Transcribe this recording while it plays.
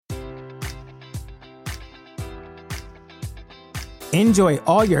Enjoy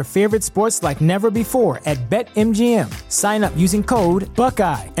all your favorite sports like never before at BetMGM. Sign up using code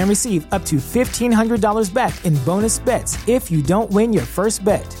Buckeye and receive up to $1,500 back in bonus bets if you don't win your first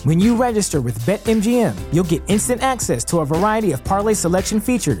bet. When you register with BetMGM, you'll get instant access to a variety of parlay selection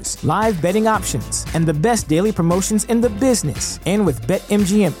features, live betting options, and the best daily promotions in the business. And with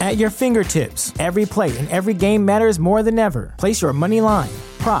BetMGM at your fingertips, every play and every game matters more than ever. Place your money line,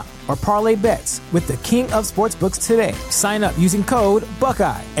 prop, or parlay bets with the king of sportsbooks today. Sign up using code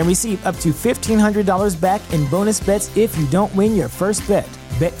Buckeye and receive up to $1,500 back in bonus bets if you don't win your first bet.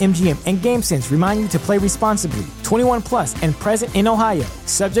 BetMGM and GameSense remind you to play responsibly. 21 plus and present in Ohio,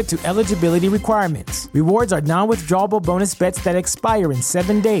 subject to eligibility requirements. Rewards are non-withdrawable bonus bets that expire in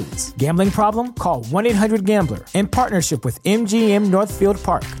 7 days. Gambling problem? Call 1-800-GAMBLER. In partnership with MGM Northfield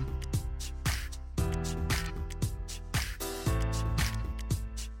Park.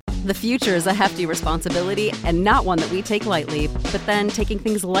 The future is a hefty responsibility and not one that we take lightly. But then taking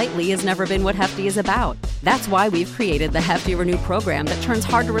things lightly has never been what Hefty is about. That's why we've created the Hefty Renew program that turns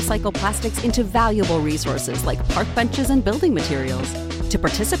hard-to-recycle plastics into valuable resources like park benches and building materials. To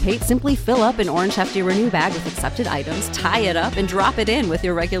participate, simply fill up an orange Hefty Renew bag with accepted items, tie it up, and drop it in with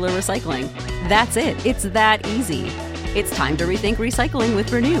your regular recycling. That's it. It's that easy. It's time to rethink recycling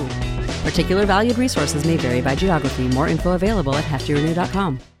with Renew. Particular valued resources may vary by geography. More info available at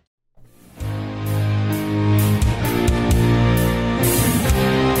heftyrenew.com.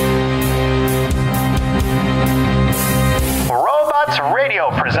 Robots Radio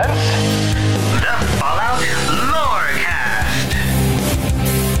presents the Fallout Lorecast.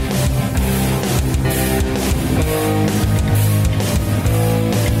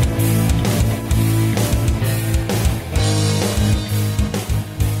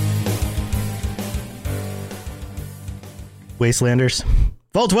 Wastelanders,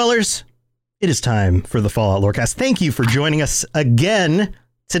 Vault Dwellers, it is time for the Fallout Lorecast. Thank you for joining us again.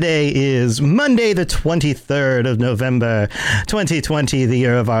 Today is Monday, the 23rd of November, 2020, the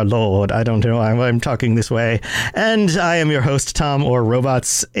year of our Lord. I don't know why I'm talking this way. And I am your host, Tom or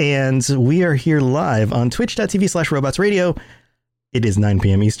Robots, and we are here live on twitch.tv/robotsradio. It is 9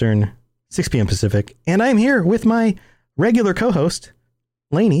 p.m. Eastern, 6 p.m. Pacific, and I'm here with my regular co-host,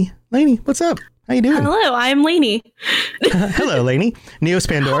 Lainey. Lainey, what's up? How you doing? Hello, I'm Lainey. Hello, Lainey. Neos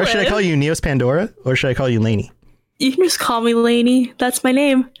Pandora. Hello. Should I call you Neos Pandora, or should I call you Lainey? You can just call me Lainey. That's my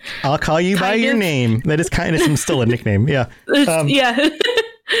name. I'll call you by your name. That is kind of still a nickname. Yeah. Yeah.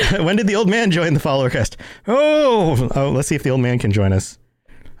 When did the old man join the Followercast? Oh, let's see if the old man can join us.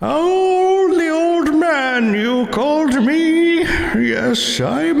 Oh, the old man, you called me. Yes,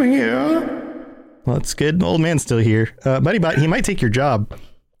 I'm here. Well, that's good. The old man's still here. Buddy Bot, he might take your job.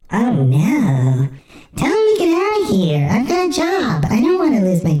 Oh, no. Tell him to get out of here. I've got a job. I don't want to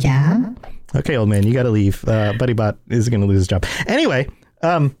lose my job. Okay, old man, you got to leave. Buddy Bot is going to lose his job. Anyway,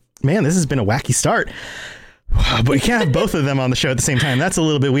 man, this has been a wacky start. But we can't have both of them on the show at the same time. That's a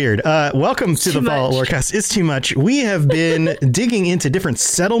little bit weird. Welcome to the Fallout Lorecast. It's too much. We have been digging into different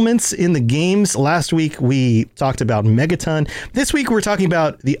settlements in the games. Last week, we talked about Megaton. This week, we're talking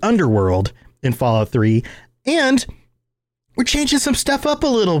about the underworld in Fallout 3. And we're changing some stuff up a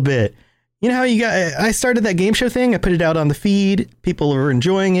little bit. You know how I started that game show thing? I put it out on the feed. People are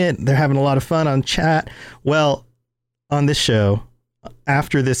enjoying it. They're having a lot of fun on chat. Well, on this show,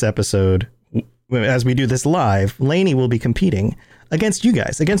 after this episode, as we do this live, Lainey will be competing against you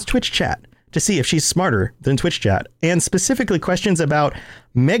guys, against Twitch chat, to see if she's smarter than Twitch chat, and specifically questions about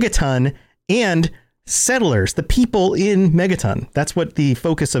Megaton and settlers, the people in Megaton. That's what the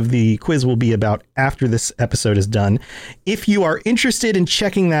focus of the quiz will be about after this episode is done. If you are interested in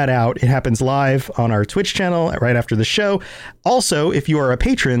checking that out, it happens live on our Twitch channel right after the show. Also, if you are a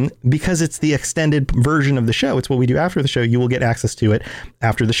patron, because it's the extended version of the show, it's what we do after the show, you will get access to it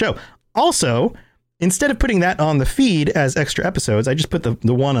after the show. Also, instead of putting that on the feed as extra episodes, I just put the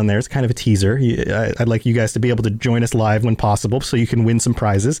one on there. It's kind of a teaser. I'd like you guys to be able to join us live when possible so you can win some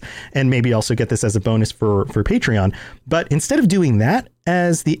prizes and maybe also get this as a bonus for Patreon. But instead of doing that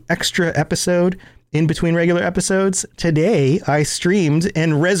as the extra episode in between regular episodes, today I streamed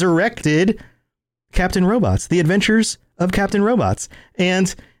and resurrected Captain Robots, the adventures of Captain Robots.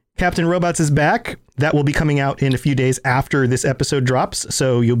 And Captain Robots is back. That will be coming out in a few days after this episode drops.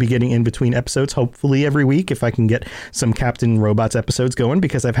 So you'll be getting in between episodes, hopefully every week, if I can get some Captain Robots episodes going,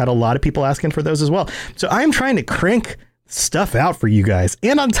 because I've had a lot of people asking for those as well. So I'm trying to crank stuff out for you guys.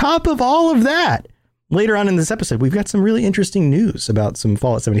 And on top of all of that, later on in this episode, we've got some really interesting news about some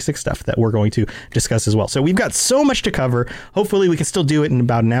Fallout 76 stuff that we're going to discuss as well. So we've got so much to cover. Hopefully we can still do it in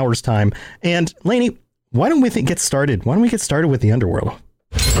about an hour's time. And Lainey, why don't we get started? Why don't we get started with the Underworld?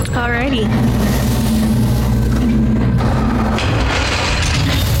 Alrighty.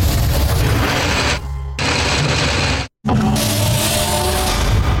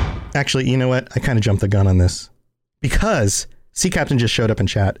 Actually, you know what? I kind of jumped the gun on this because Sea Captain just showed up in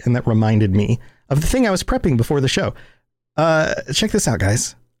chat, and that reminded me of the thing I was prepping before the show. Check this out,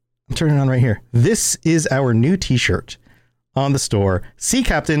 guys. I'm turning it on right here. This is our new t-shirt on the store. Sea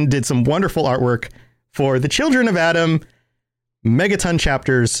Captain did some wonderful artwork for the Children of Adam Megaton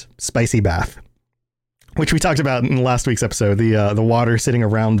Chapters Spicy Bath, which we talked about in last week's episode, the water sitting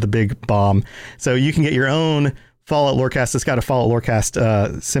around the big bomb. So you can get your own Fallout Lorecast. It's got a Fallout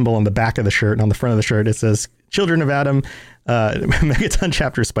Lorecast symbol on the back of the shirt, and on the front of the shirt it says Children of Adam Megaton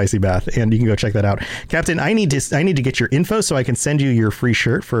Chapter Spicy Bath, and you can go check that out. Captain, I need to get your info so I can send you your free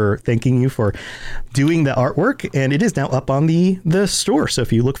shirt for thanking you for doing the artwork, and it is now up on the store. So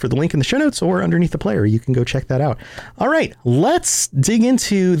if you look for the link in the show notes or underneath the player, you can go check that out. All right, let's dig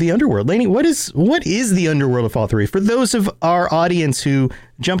into the underworld. Lainey, what is the underworld of Fallout 3? For those of our audience who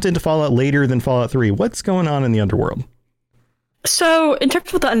jumped into Fallout later than Fallout 3, what's going on in the underworld? So in terms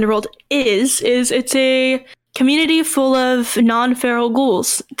of what the underworld is it's a community full of non-feral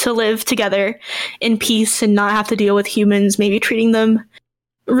ghouls to live together in peace and not have to deal with humans maybe treating them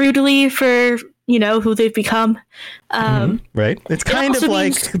rudely for, who they've become. Right. It's kind of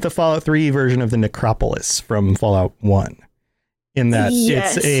like the Fallout 3 version of the Necropolis from Fallout 1. In that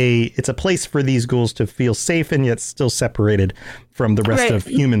it's a place for these ghouls to feel safe and yet still separated from the rest of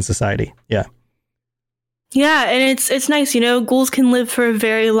human society. Yeah. Yeah, and it's nice, ghouls can live for a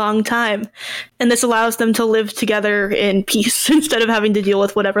very long time, and this allows them to live together in peace instead of having to deal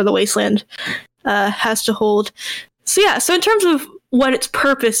with whatever the wasteland has to hold. So in terms of what its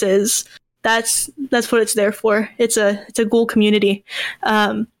purpose is, that's what it's there for. It's a ghoul community.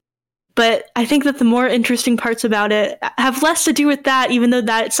 But I think that the more interesting parts about it have less to do with that, even though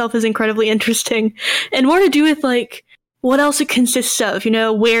that itself is incredibly interesting, and more to do with what else it consists of,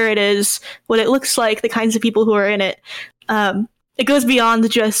 where it is, what it looks like, the kinds of people who are in it. It goes beyond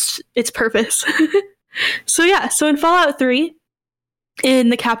just its purpose. So in Fallout 3, in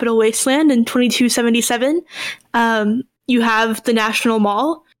the Capital Wasteland in 2277, you have the National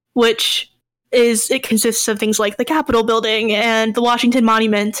Mall, which it consists of things like the Capitol Building and the Washington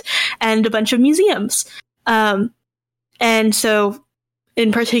Monument and a bunch of museums. And so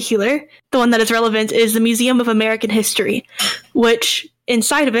in particular, the one that is relevant is the Museum of American History, which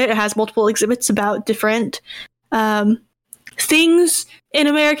inside of it has multiple exhibits about different things in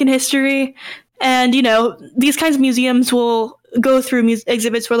American history. And, these kinds of museums will go through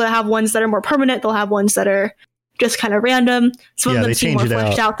exhibits where they'll have ones that are more permanent. They'll have ones that are just kind of random. Some of them seem more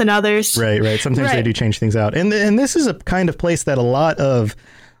fleshed out than others. Right. Sometimes they do change things out. And this is a kind of place that a lot of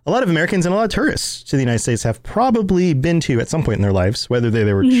Americans and a lot of tourists to the United States have probably been to at some point in their lives, whether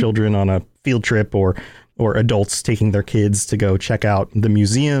they were children on a field trip or adults taking their kids to go check out the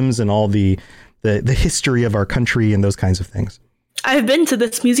museums and all the history of our country and those kinds of things. I've been to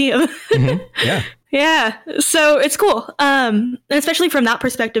this museum. Yeah. Yeah. So it's cool. And especially from that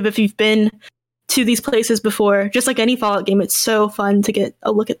perspective, if you've been to these places before, just like any Fallout game, it's so fun to get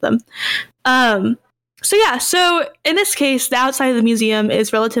a look at them. So in this case, the outside of the museum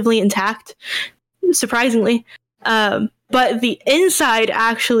is relatively intact, surprisingly. But the inside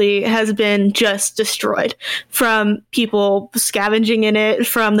actually has been just destroyed from people scavenging in it,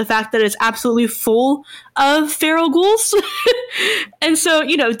 from the fact that it's absolutely full of feral ghouls. And so,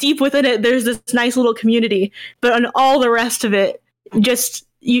 deep within it, there's this nice little community. But on all the rest of it,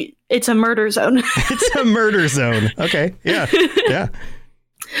 it's a murder zone. It's a murder zone. Okay. Yeah. Yeah.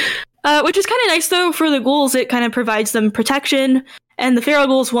 Which is kind of nice, though, for the ghouls. It kind of provides them protection, and the feral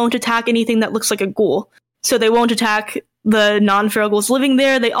ghouls won't attack anything that looks like a ghoul. So they won't attack the non-feral ghouls living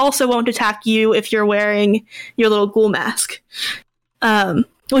there. They also won't attack you if you're wearing your little ghoul mask,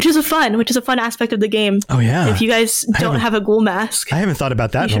 which is a fun aspect of the game. Oh, yeah. If you guys don't have a ghoul mask. I haven't thought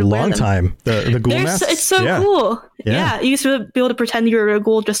about that in a long time. The ghoul mask? It's so cool. Yeah. You used to be able to pretend you were a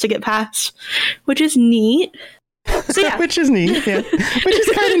ghoul just to get past, which is neat. So, yeah. Which is neat, yeah. Which is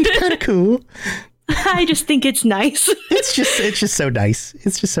kind of cool. I just think it's nice. It's just so nice.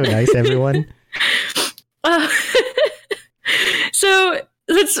 It's just so nice, everyone. So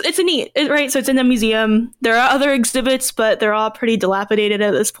it's a neat, right? So it's in a museum. There are other exhibits, but they're all pretty dilapidated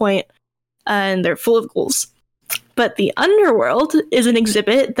at this point, and they're full of ghouls. But the underworld is an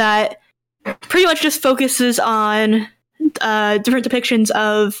exhibit that pretty much just focuses on different depictions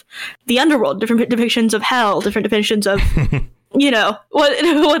of the underworld, different depictions of hell, different depictions of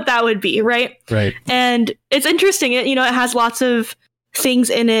what that would be, right? Right. And it's interesting. It has lots of things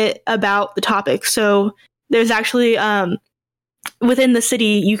in it about the topic. So there's actually within the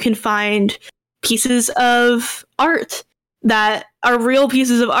city you can find pieces of art that are real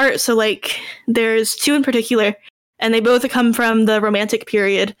pieces of art. So there's two in particular, and they both come from the Romantic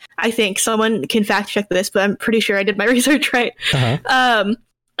period. I think someone can fact check this, but I'm pretty sure I did my research right.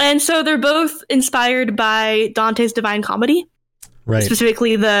 And so they're both inspired by Dante's Divine Comedy, right?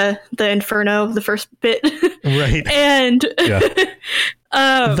 Specifically the Inferno, the first bit, right? And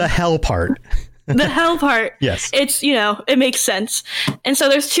the hell part. The hell part. Yes. It's, it makes sense. And so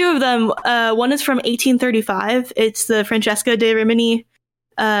there's two of them. One is from 1835. It's the Francesca de Rimini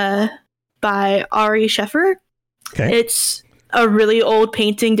by Ari Scheffer. Okay. It's a really old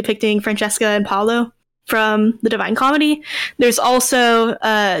painting depicting Francesca and Paolo from the Divine Comedy. There's also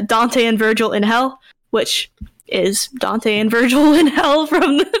Dante and Virgil in Hell, which is Dante and Virgil in Hell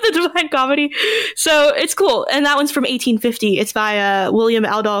from the Divine Comedy. So it's cool. And that one's from 1850. It's by William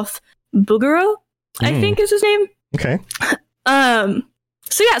Adolph Bouguereau, I think is his name. Okay.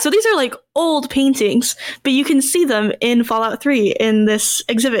 So these are like old paintings, but you can see them in Fallout 3 in this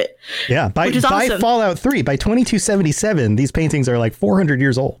exhibit. Yeah, by awesome. Fallout 3, by 2277, these paintings are like 400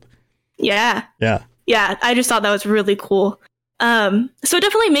 years old. Yeah. Yeah. Yeah, I just thought that was really cool. So it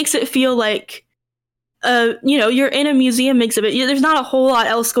definitely makes it feel like, you're in a museum exhibit. There's not a whole lot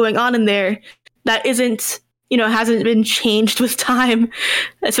else going on in there that isn't, hasn't been changed with time,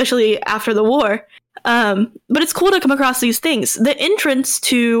 especially after the war. But it's cool to come across these things. The entrance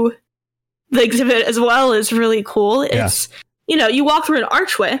to the exhibit as well is really cool. It's, you walk through an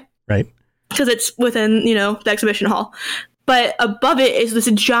archway. Right. Because it's within, the exhibition hall. But above it is this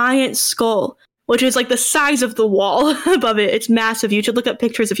giant skull, which is like the size of the wall above it. It's massive. You should look up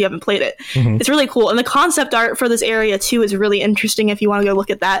pictures if you haven't played it. Mm-hmm. It's really cool. And the concept art for this area, too, is really interesting if you want to go look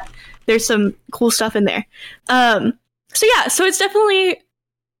at that. There's some cool stuff in there. So it's definitely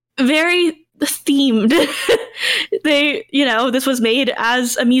very themed. This was made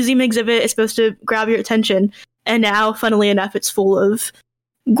as a museum exhibit. It's supposed to grab your attention. And now, funnily enough, it's full of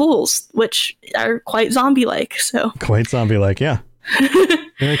ghouls, which are quite zombie-like. So quite zombie-like, yeah.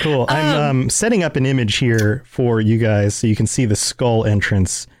 Very cool. I'm setting up an image here for you guys so you can see the skull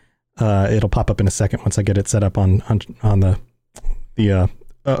entrance. It'll pop up in a second once I get it set up on the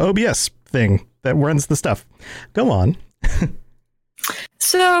OBS thing that runs the stuff. Go on.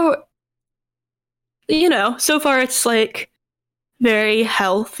 So, so far it's like very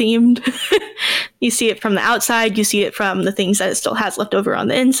hell themed. You see it from the outside. You see it from the things that it still has left over on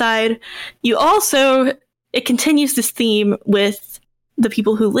the inside. It continues this theme with the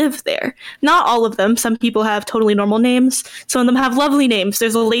people who live there. Not all of them. Some people have totally normal names. Some of them have lovely names.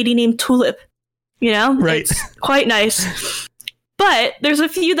 There's a lady named Tulip. Right. It's quite nice. But there's a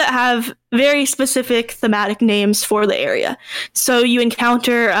few that have very specific thematic names for the area. So you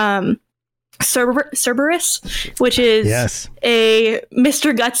encounter Cerberus, which is a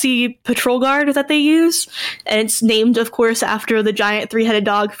Mr. Gutsy patrol guard that they use. And it's named, of course, after the giant three-headed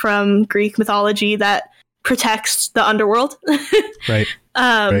dog from Greek mythology that protects the underworld. Right.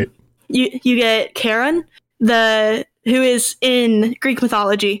 You get Charon, who is in Greek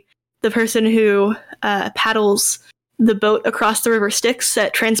mythology, the person who paddles the boat across the river Styx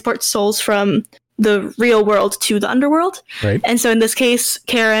that transports souls from the real world to the underworld. Right. And so in this case,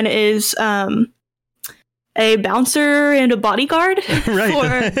 Charon is a bouncer and a bodyguard.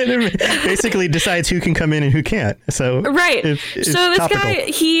 Right. It basically decides who can come in and who can't. So right. So this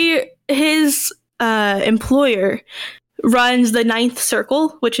guy, his employer runs the Ninth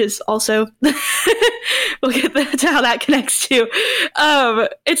Circle, which is also we'll get to how that connects to.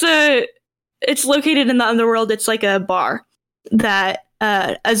 It's located in the underworld. It's like a bar that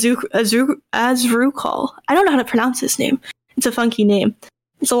Azrukal. I don't know how to pronounce his name. It's a funky name.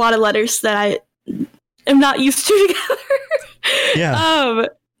 It's a lot of letters that I am not used to together. Yeah.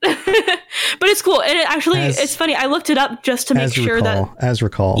 But it's cool. And it's funny. I looked it up just to make sure that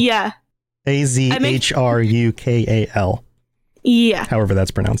Azrukal. Yeah. Azhrukal. Yeah. However that's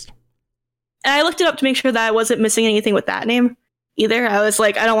pronounced. And I looked it up to make sure that I wasn't missing anything with that name either. I was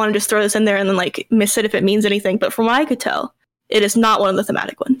like, I don't want to just throw this in there and then like miss it if it means anything. But from what I could tell, it is not one of the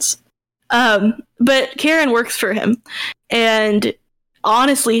thematic ones. But Karen works for him and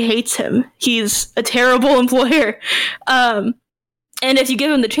honestly hates him. He's a terrible employer. And if you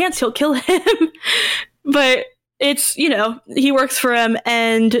give him the chance, he'll kill him. But it's, he works for him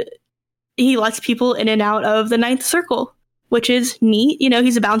and he lets people in and out of the Ninth Circle, which is neat.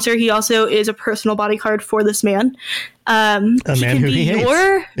 He's a bouncer. He also is a personal bodyguard for this man. A man who he hates.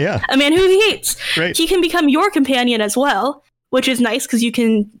 A man who he hates. Right. He can become your companion as well, which is nice because you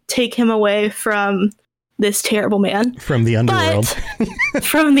can take him away from this terrible man. From the underworld.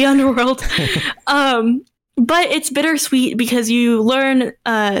 From the underworld. But it's bittersweet because you learn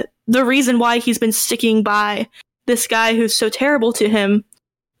the reason why he's been sticking by this guy who's so terrible to him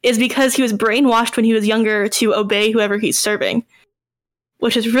is because he was brainwashed when he was younger to obey whoever he's serving,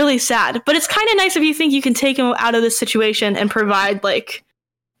 which is really sad. But it's kind of nice if you think you can take him out of this situation and provide like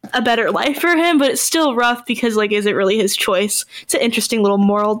a better life for him, but it's still rough because like, is it really his choice? It's an interesting little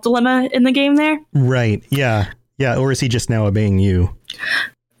moral dilemma in the game there. Right. Yeah. Yeah. Or is he just now obeying you?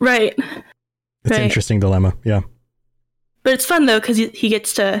 Right. It's an interesting dilemma. Yeah. But it's fun though because he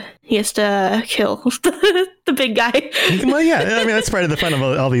gets to kill the big guy. Well, yeah. I mean, that's part of the fun of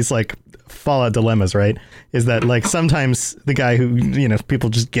all these like Fallout dilemmas, right? Is that like sometimes the guy who, you know,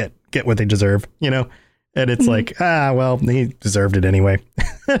 people just get what they deserve, you know, and it's like, well, he deserved it anyway.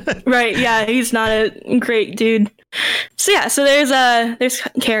 Right. Yeah. He's not a great dude. So yeah. So there's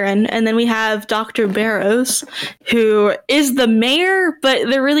Karen, and then we have Dr. Barrows, who is the mayor, but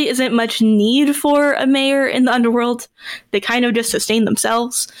there really isn't much need for a mayor in the underworld. They kind of just sustain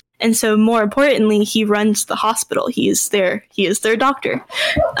themselves. And so more importantly, he runs the hospital. He is their doctor.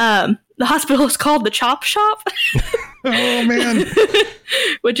 The hospital is called the Chop Shop. Oh, man.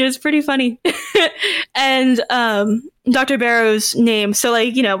 Which is pretty funny. And Dr. Barrows' name. So,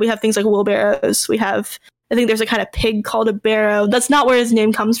 like, you know, we have things like wheelbarrows. We have, I think there's a kind of pig called a barrow. That's not where his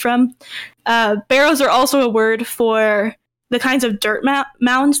name comes from. Barrows are also a word for the kinds of dirt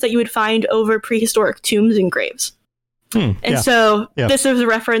mounds that you would find over prehistoric tombs and graves. So this is a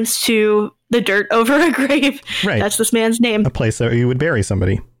reference to the dirt over a grave. Right. That's this man's name. A place that you would bury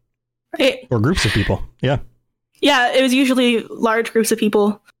somebody. Right. Or groups of people. Yeah. Yeah, it was usually large groups of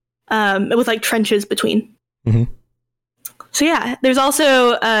people with like trenches between. Mm-hmm. So yeah, there's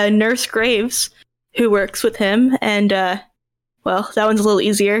also Nurse Graves who works with him. And, well, that one's a little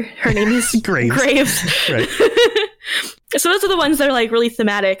easier. Her name is Graves. Right. So those are the ones that are like really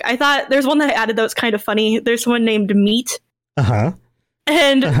thematic. I thought there's one that I added that was kind of funny. There's someone named Meat. Uh-huh.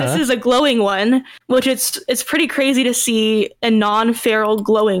 And this is a glowing one, which it's pretty crazy to see a non-feral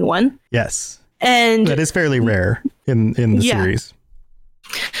glowing one. Yes. And that is fairly rare in the series.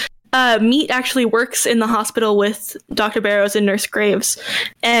 Meat actually works in the hospital with Dr. Barrows and Nurse Graves.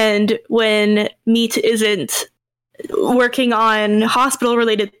 And when Meat isn't working on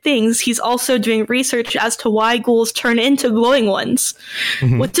hospital-related things, he's also doing research as to why ghouls turn into glowing ones,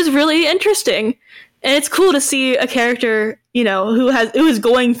 which is really interesting. And it's cool to see a character, you know, who is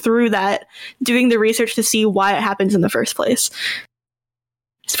going through that, doing the research to see why it happens in the first place.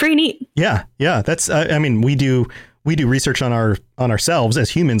 It's pretty neat. Yeah. That's, I mean, we do research on ourselves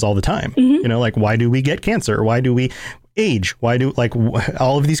as humans all the time. You know, like, why do we get cancer? Why do we age? Why do, like,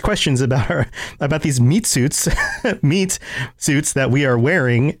 all of these questions about these meat suits that we are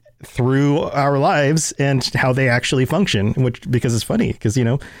wearing through our lives and how they actually function, because it's funny because, you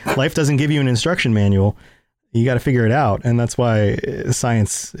know, life doesn't give you an instruction manual. You got to figure it out. And that's why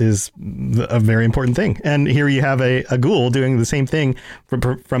science is a very important thing. And here you have a ghoul doing the same thing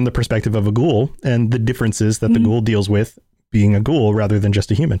from the perspective of a ghoul, and the differences that the ghoul deals with being a ghoul rather than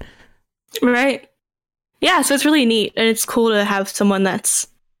just a human. Right. Yeah. So it's really neat. And it's cool to have someone that's,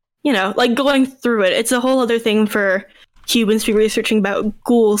 you know, like going through it. It's a whole other thing for humans to be researching about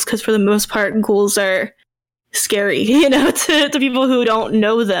ghouls, because for the most part, ghouls are scary, you know, to people who don't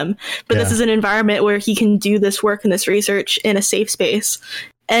know them. But this is an environment where he can do this work and this research in a safe space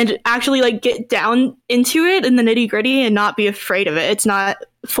and actually like get down into it in the nitty gritty and not be afraid of it. It's not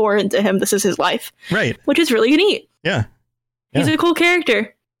foreign to him. This is his life. Right. Which is really neat. Yeah. He's a cool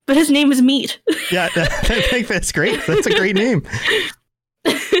character, but his name is Meat. Yeah. I think that's great. That's a great name.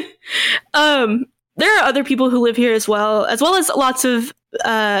 There are other people who live here as well as lots of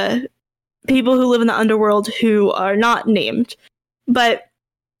people who live in the underworld who are not named. But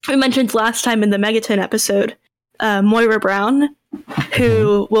we mentioned last time in the Megaton episode, Moira Brown,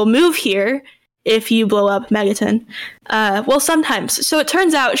 who will move here if you blow up Megaton. Well, sometimes. So it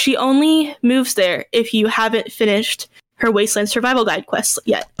turns out she only moves there if you haven't finished her Wasteland Survival Guide quest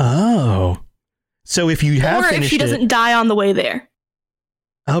yet. Oh. So if you have finished it... Or if she doesn't die on the way there.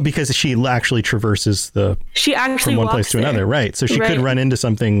 Oh, because she actually traverses from one place to another, right? So she could run into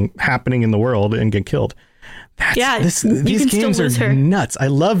something happening in the world and get killed. These games are nuts. I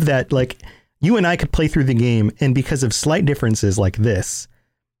love that. Like, you and I could play through the game, and because of slight differences like this,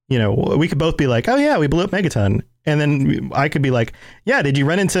 you know, we could both be like, "Oh yeah, we blew up Megaton," and then I could be like, "Yeah, did you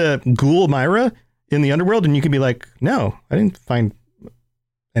run into Ghoul Myra in the underworld?" And you could be like, "No, I didn't find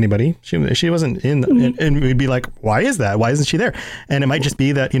anybody. She wasn't in," and we'd be like, why is that? Why isn't she there? And it might just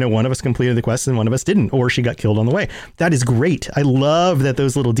be that, you know, one of us completed the quest and one of us didn't, or she got killed on the way. That is great. I love that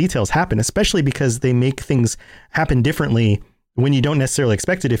those little details happen, especially because they make things happen differently when you don't necessarily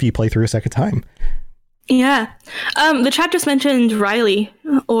expect it if you play through a second time. Yeah. The chat just mentioned Riley,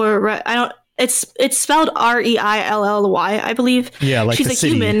 or It's spelled Reilly, I believe. Yeah, like she's the a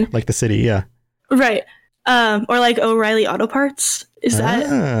city, human, like the city. Yeah, right. Or like O'Reilly Auto Parts. Is that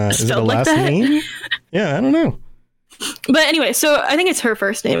is it a spelled like last that? name? Yeah, I don't know. But anyway, so I think it's her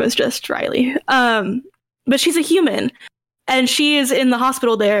first name is just Riley. But she's a human, and she is in the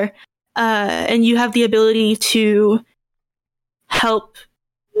hospital there, and you have the ability to help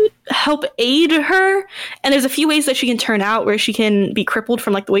aid her. And there's a few ways that she can turn out, where she can be crippled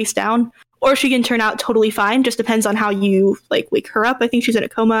from like the waist down, or she can turn out totally fine. Just depends on how you like wake her up. I think she's in a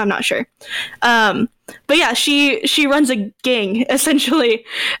coma. I'm not sure. But yeah, she runs a gang essentially,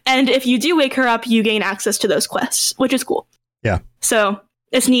 and if you do wake her up, you gain access to those quests, which is cool. Yeah. So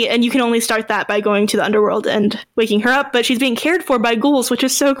it's neat, and you can only start that by going to the underworld and waking her up. But she's being cared for by ghouls, which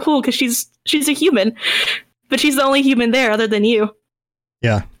is so cool because she's a human, but she's the only human there other than you.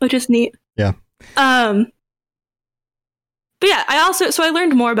 Yeah. Which is neat. Yeah. But yeah, I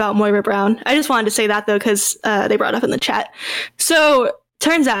learned more about Moira Brown. I just wanted to say that though, because they brought it up in the chat. So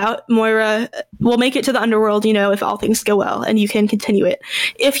turns out Moira will make it to the underworld, if all things go well, and you can continue it.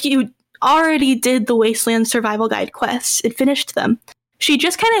 If you already did the Wasteland Survival Guide quests and finished them, she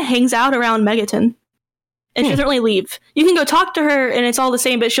just kind of hangs out around Megaton. And she doesn't really leave. You can go talk to her and it's all the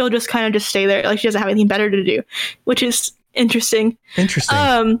same, but she'll just kind of just stay there. Like she doesn't have anything better to do, which is interesting.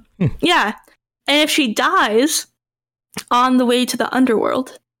 Yeah. And if she dies on the way to the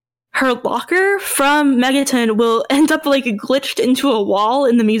underworld, her locker from Megaton will end up like glitched into a wall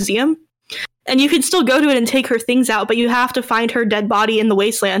in the museum. And you can still go to it and take her things out, but you have to find her dead body in the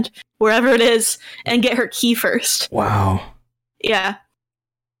wasteland, wherever it is, and get her key first. Wow. Yeah.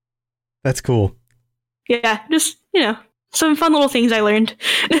 That's cool. Yeah, just, some fun little things I learned.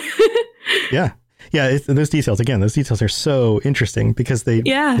 Yeah. Yeah, those details are so interesting because they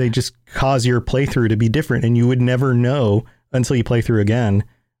just cause your playthrough to be different, and you would never know until you play through again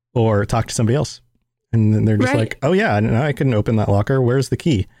or talk to somebody else. And then they're just like, oh yeah, now I couldn't open that locker. Where's the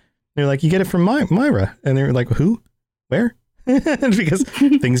key? They're like, you get it from Myra. And they're like, who? Where? Because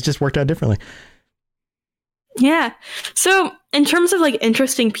things just worked out differently. Yeah. So in terms of like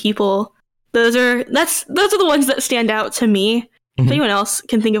interesting people, those are the ones that stand out to me. If anyone else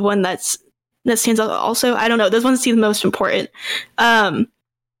can think of one that stands out also, I don't know. Those ones seem the most important. So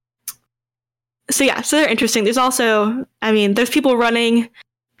they're interesting. There's also, there's people running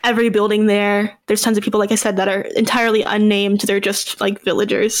every building there. There's tons of people, like I said, that are entirely unnamed. They're just like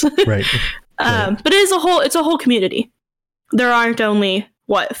villagers. Right. But it's a whole community. There aren't only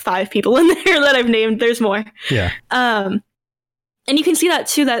 5 people in there that I've named. There's more. Yeah. And you can see that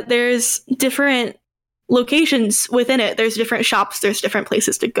too, that there's different locations within it. There's different shops, there's different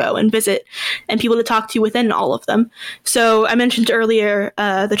places to go and visit and people to talk to within all of them. So I mentioned earlier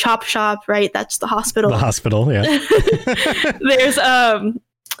the chop shop, right? That's the hospital. The hospital, yeah. There's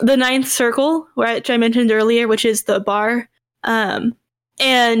the Ninth Circle, which I mentioned earlier, which is the bar. And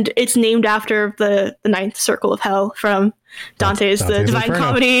it's named after the Ninth Circle of Hell from Dante's the Divine Inferno.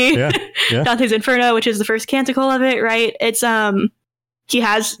 Comedy. Yeah. Dante's Inferno, which is the first canticle of it, right? It's he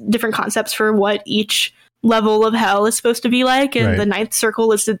has different concepts for what each level of hell is supposed to be like, and the Ninth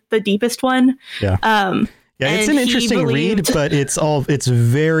Circle is the deepest one. Yeah. It's an interesting read, but it's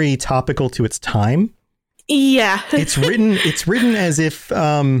very topical to its time. Yeah. It's written as if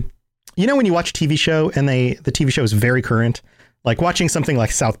when you watch a TV show and the TV show is very current, like watching something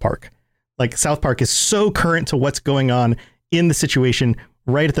like South Park. Like South Park is so current to what's going on in the situation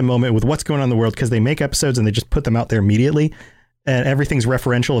right at the moment with what's going on in the world, because they make episodes and they just put them out there immediately, and everything's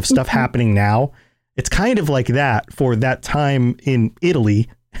referential of stuff happening now. It's kind of like that for that time in Italy.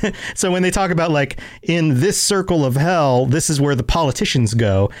 So when they talk about like in this circle of hell, this is where the politicians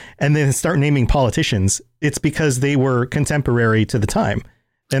go, and then start naming politicians, it's because they were contemporary to the time,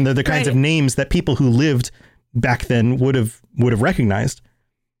 and they're the kinds of names that people who lived back then would have recognized.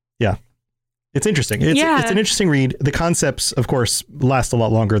 Yeah. It's interesting. It's an interesting read. The concepts, of course, last a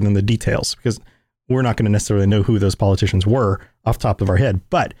lot longer than the details, because we're not going to necessarily know who those politicians were off the top of our head.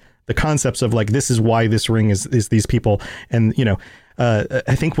 But the concepts of like, this is why this ring is these people. And,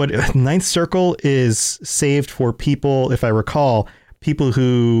 I think what Ninth Circle is saved for people, if I recall, people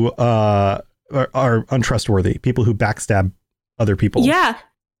who are untrustworthy, people who backstab other people. Yeah.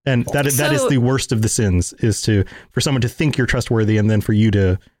 And that is the worst of the sins, is for someone to think you're trustworthy and then for you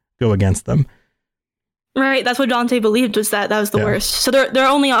to go against them. Right. That's what Dante believed, was that was the worst. So there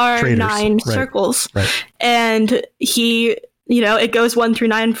only are traitors. 9 circles. Right. And he, it goes 1 through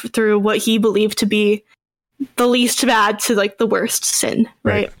 9 through what he believed to be the least bad to like the worst sin.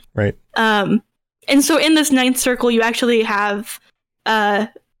 Right. Right. And so in this 9th circle, you actually have the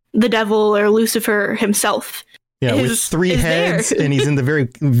devil or Lucifer himself. Yeah, with 3 heads, there. And he's in the very,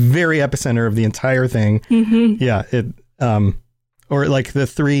 very epicenter of the entire thing. Mm-hmm. Yeah, or like the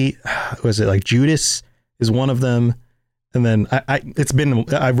 3, was it like Judas is one of them, and then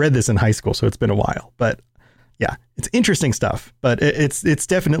I read this in high school, so it's been a while, but yeah, it's interesting stuff. But it's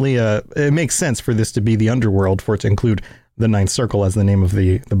definitely it makes sense for this to be the underworld, for it to include the Ninth Circle as the name of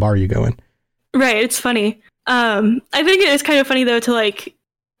the bar you go in. Right, it's funny. I think it is kind of funny though to like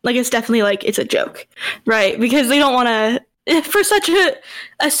it's definitely like it's a joke, right? Because they don't want to, for such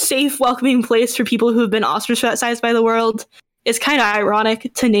a safe, welcoming place for people who have been ostracized by the world. It's kind of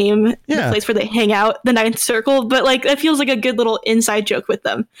ironic to name the place where they hang out the Ninth Circle, but like that feels like a good little inside joke with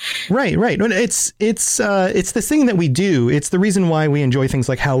them. Right. It's this thing that we do. It's the reason why we enjoy things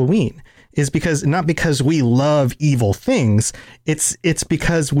like Halloween. Is because not because we love evil things. It's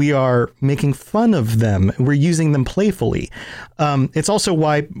because we are making fun of them. We're using them playfully. It's also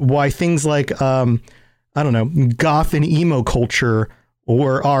why things like I don't know, goth and emo culture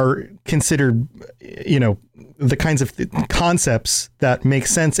are considered, the kinds of concepts that make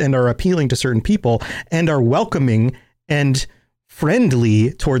sense and are appealing to certain people and are welcoming and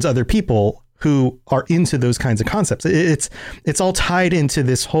friendly towards other people who are into those kinds of concepts. It's all tied into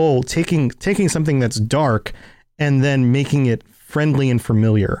this whole taking something that's dark and then making it friendly and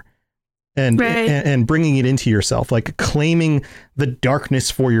familiar and bringing it into yourself, like claiming the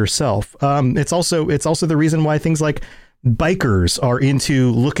darkness for yourself. It's also the reason why things like bikers are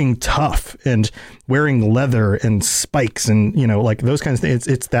into looking tough and wearing leather and spikes and, like those kinds of things.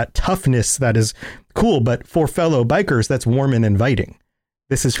 It's that toughness that is cool. But for fellow bikers, that's warm and inviting.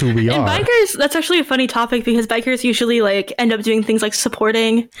 This is who we are. And bikers, that's actually a funny topic because bikers usually like end up doing things like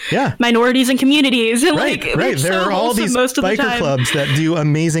supporting minorities and communities. And right. There are all these biker clubs that do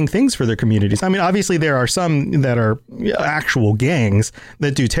amazing things for their communities. I mean, obviously there are some that are actual gangs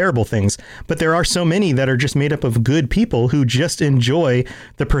that do terrible things, but there are so many that are just made up of good people who just enjoy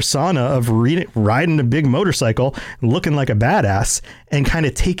the persona of riding a big motorcycle, looking like a badass, and kind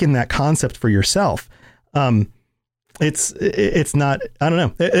of taking that concept for yourself. It's not, I don't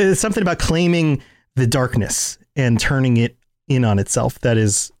know. It's something about claiming the darkness and turning it in on itself that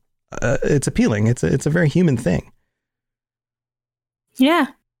is, it's appealing. It's a very human thing. Yeah.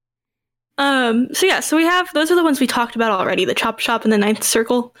 So we have, those are the ones we talked about already, the Chop Shop and the Ninth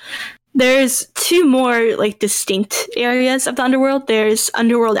Circle. There's 2 more like distinct areas of the underworld. There's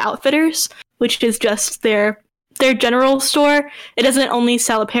Underworld Outfitters, which is just their general store. It doesn't only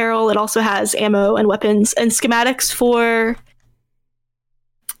sell apparel, it also has ammo and weapons and schematics for,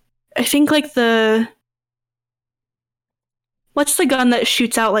 I think, like what's the gun that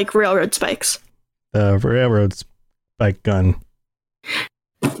shoots out like railroad spikes? The railroad spike gun.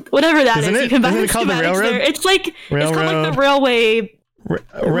 Whatever that is, you can buy the schematics there. It's called like the railway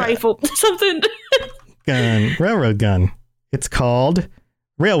rifle, something. Railroad gun. It's called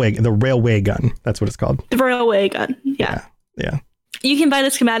the railway gun. That's what it's called. The railway gun. Yeah. You can buy the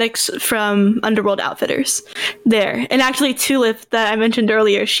schematics from Underworld Outfitters there. And actually Tulip that I mentioned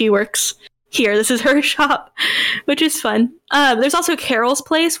earlier, she works here. This is her shop, which is fun. There's also Carol's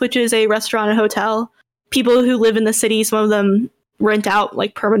Place, which is a restaurant and hotel. People who live in the city, some of them rent out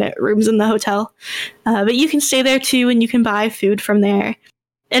like permanent rooms in the hotel. But you can stay there too, and you can buy food from there.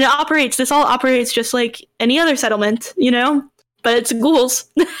 And this all operates just like any other settlement, but it's ghouls,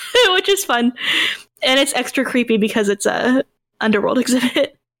 which is fun. And it's extra creepy because it's a underworld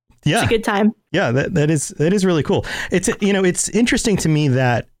exhibit. Yeah. It's a good time. Yeah, that is really cool. It's, it's interesting to me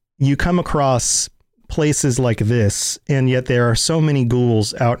that you come across places like this, and yet there are so many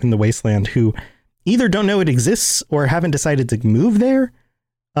ghouls out in the wasteland who either don't know it exists or haven't decided to move there.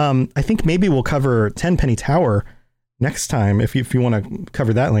 I think maybe we'll cover Tenpenny Tower next time, if you want to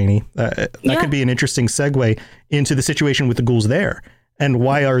cover that, Lainey. That could be an interesting segue into the situation with the ghouls there, and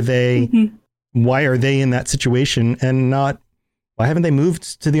why are they in that situation and why haven't they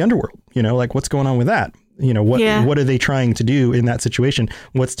moved to the underworld? Like what's going on with that? What are they trying to do in that situation?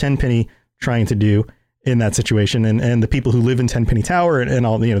 What's Tenpenny trying to do in that situation? And the people who live in Tenpenny Tower and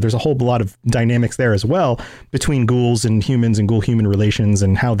all, there's a whole lot of dynamics there as well between ghouls and humans and ghoul-human relations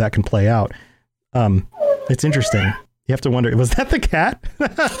and how that can play out. It's interesting. You have to wonder, was that the cat?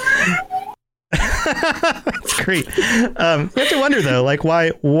 That's great. You have to wonder though, like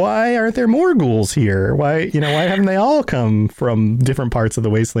why aren't there more ghouls here? Why haven't they all come from different parts of the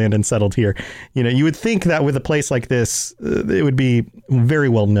wasteland and settled here? You would think that with a place like this, it would be very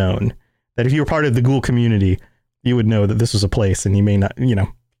well known that if you were part of the ghoul community, you would know that this was a place, and you may not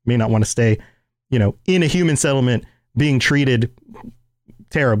want to stay, in a human settlement being treated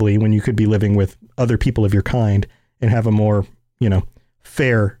terribly when you could be living with other people of your kind and have a more,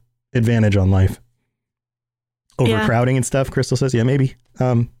 fair advantage on life. overcrowding and stuff. Crystal says, yeah, maybe.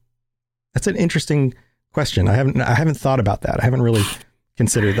 That's an interesting question. I haven't thought about that. I haven't really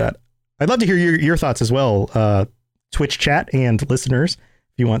considered that. I'd love to hear your thoughts as well. Twitch chat and listeners,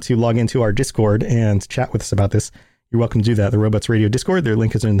 if you want to log into our Discord and chat with us about this, you're welcome to do that. The Robots Radio Discord, their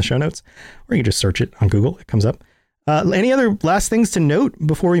link is in the show notes, or you can just search it on Google. It comes up. Any other last things to note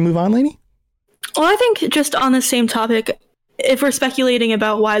before we move on, Lainey? Well, I think just on the same topic, if we're speculating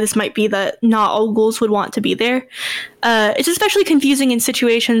about why this might be that not all ghouls would want to be there, it's especially confusing in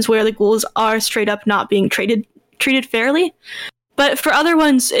situations where the ghouls are straight up not being treated fairly. But for other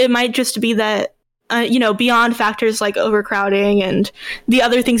ones, it might just be that, beyond factors like overcrowding and the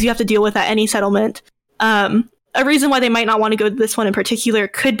other things you have to deal with at any settlement, a reason why they might not want to go to this one in particular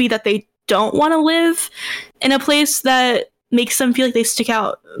could be that they don't want to live in a place that makes them feel like they stick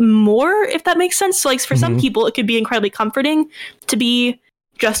out more, if that makes sense. So like for some people, it could be incredibly comforting to be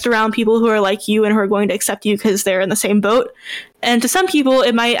just around people who are like you and who are going to accept you because they're in the same boat. And to some people,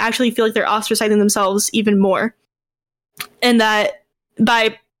 it might actually feel like they're ostracizing themselves even more. And that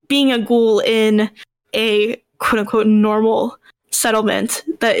by being a ghoul in a quote unquote normal settlement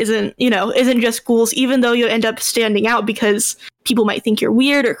that isn't just ghouls, even though you end up standing out because people might think you're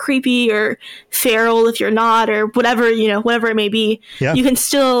weird or creepy or feral if you're not, or whatever it may be, you can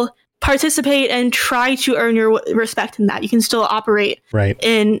still participate and try to earn your respect in that. You can still operate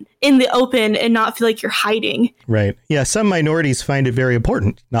in the open and not feel like you're hiding. Right. Yeah. Some minorities find it very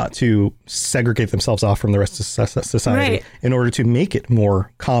important not to segregate themselves off from the rest of society in order to make it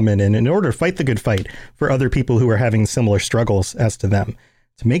more common and in order to fight the good fight for other people who are having similar struggles as to them,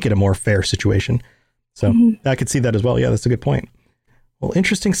 to make it a more fair situation. So I could see that as well. Yeah, that's a good point. Well,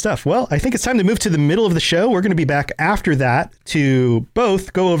 interesting stuff. Well, I think it's time to move to the middle of the show. We're going to be back after that to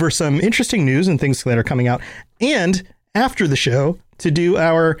both go over some interesting news and things that are coming out, and after the show to do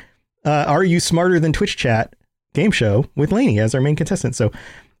our Are You Smarter Than Twitch Chat game show with Lainey as our main contestant. So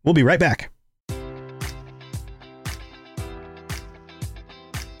we'll be right back.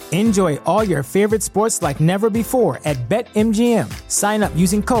 Enjoy all your favorite sports like never before at BetMGM. Sign up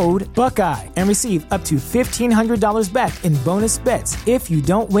using code Buckeye and receive up to $1,500 back in bonus bets if you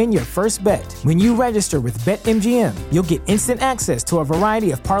don't win your first bet. When you register with BetMGM, you'll get instant access to a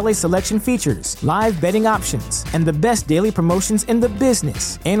variety of parlay selection features, live betting options, and the best daily promotions in the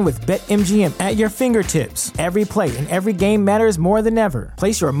business. And with BetMGM at your fingertips, every play and every game matters more than ever.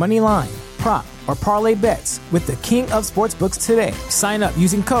 Place your money line, prop, or parlay bets with the king of sportsbooks today. Sign up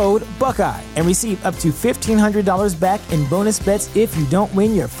using code Buckeye and receive up to $1,500 back in bonus bets if you don't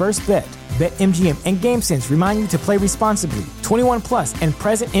win your first bet. BetMGM and GameSense remind you to play responsibly. 21 plus and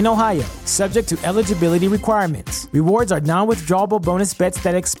present in Ohio, subject to eligibility requirements. Rewards are non-withdrawable bonus bets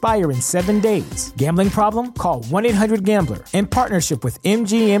that expire in 7 days. Gambling problem? Call 1-800-GAMBLER. In partnership with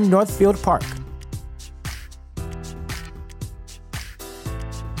MGM Northfield Park.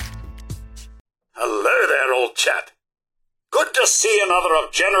 Hello there, old chap. Good to see another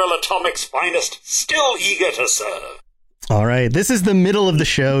of General Atomic's finest, still eager to serve. All right, this is the middle of the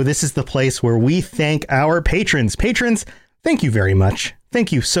show. This is the place where we thank our patrons. Patrons, thank you very much.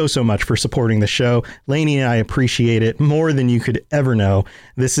 Thank you so much for supporting the show. Lainey and I appreciate it more than you could ever know.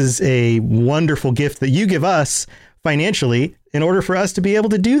 This is a wonderful gift that you give us financially in order for us to be able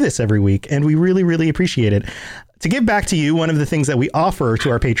to do this every week, and we really, really appreciate it. To give back to you, one of the things that we offer to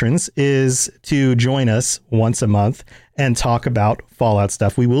our patrons is to join us once a month and talk about Fallout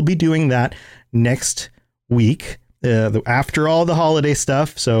stuff. We will be doing that next week after all the holiday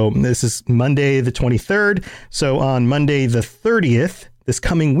stuff. So this is Monday the 23rd. So on Monday the 30th, this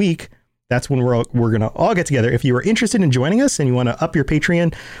coming week, that's when we're going to all get together. If you are interested in joining us and you want to up your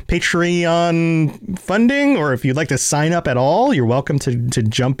Patreon funding, or if you'd like to sign up at all, you're welcome to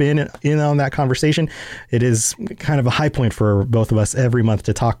jump in on that conversation. It is kind of a high point for both of us every month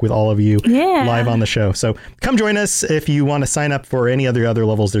to talk with all of you live on the show. So come join us. If you want to sign up for any other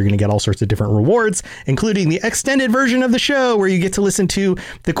levels, they're going to get all sorts of different rewards, including the extended version of the show where you get to listen to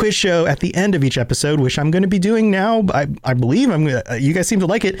the quiz show at the end of each episode, which I'm going to be doing now. I believe you guys seem to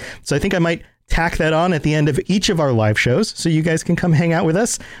like it. So I think I might tack that on at the end of each of our live shows so you guys can come hang out with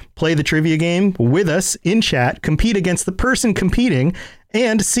us, play the trivia game with us in chat, compete against the person competing,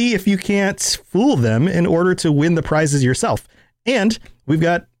 and see if you can't fool them in order to win the prizes yourself. And we've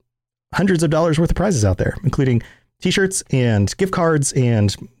got hundreds of dollars worth of prizes out there, including t-shirts and gift cards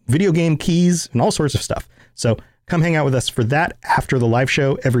and video game keys and all sorts of stuff. So come hang out with us for that after the live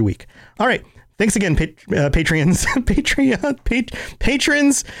show every week. All right. Thanks again, patrons.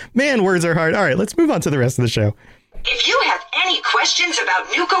 Patrons. Man, words are hard. All right, let's move on to the rest of the show. If you have any questions about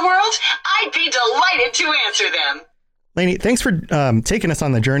Nuka World, I'd be delighted to answer them. Lainey, thanks for taking us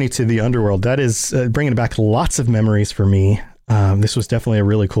on the journey to the Underworld. That is bringing back lots of memories for me. This was definitely a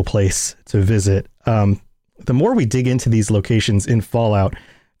really cool place to visit. The more we dig into these locations in Fallout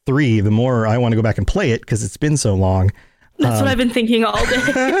 3, the more I want to go back and play it because it's been so long. That's what I've been thinking all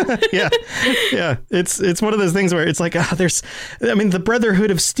day. Yeah. It's one of those things where it's like, the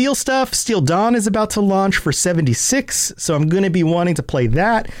Brotherhood of Steel stuff. Steel Dawn is about to launch for 76. So I'm going to be wanting to play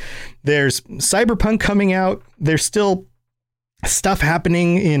that. There's Cyberpunk coming out. There's still stuff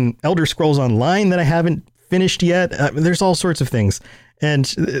happening in Elder Scrolls Online that I haven't finished yet. There's all sorts of things.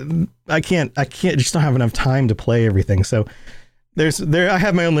 And I just don't have enough time to play everything. So I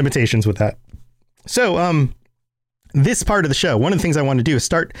have my own limitations with that. So, this part of the show, one of the things I want to do is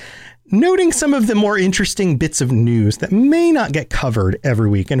start noting some of the more interesting bits of news that may not get covered every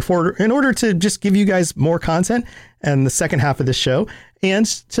week. And in order to just give you guys more content and the second half of this show and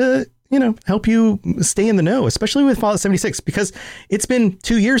to, help you stay in the know, especially with Fallout 76, because it's been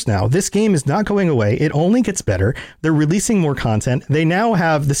 2 years now. This game is not going away. It only gets better. They're releasing more content. They now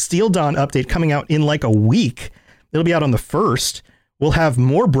have the Steel Dawn update coming out in like a week. It'll be out on the 1st. We'll have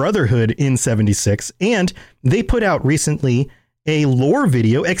more Brotherhood in 76, and they put out recently a lore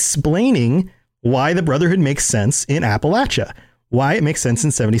video explaining why the Brotherhood makes sense in Appalachia, why it makes sense in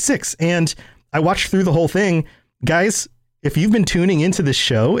 76. And I watched through the whole thing. Guys, if you've been tuning into this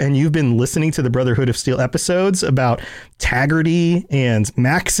show and you've been listening to the Brotherhood of Steel episodes about Taggarty and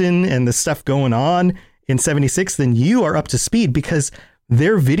Maxon and the stuff going on in 76, then you are up to speed because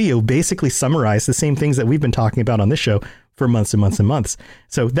their video basically summarized the same things that we've been talking about on this show for months and months and months.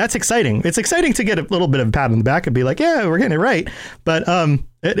 So that's exciting. It's exciting to get a little bit of a pat on the back and be like, yeah, we're getting it right. But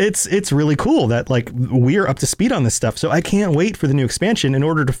it's really cool that like we're up to speed on this stuff. So I can't wait for the new expansion in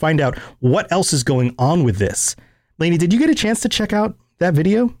order to find out what else is going on with this. Lainey, did you get a chance to check out that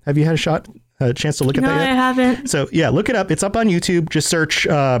video? Have you had a chance to look at that yet? No, I haven't. So yeah, look it up. It's up on YouTube. Just search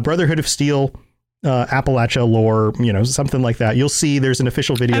Brotherhood of Steel Appalachia lore, something like that. You'll see there's an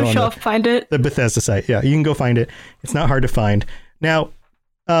official video I'm sure I'll find it. The Bethesda site. Yeah, you can go find it. It's not hard to find. Now,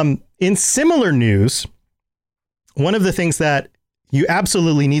 in similar news, one of the things that you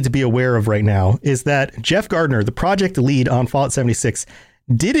absolutely need to be aware of right now is that Jeff Gardner, the project lead on Fallout 76,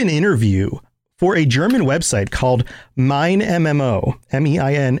 did an interview for a German website called MeinMMO,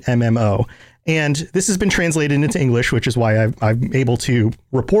 MeinMMO. And this has been translated into English, which is why I'm able to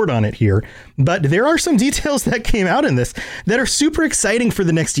report on it here. But there are some details that came out in this that are super exciting for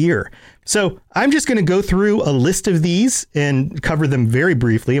the next year. So I'm just going to go through a list of these and cover them very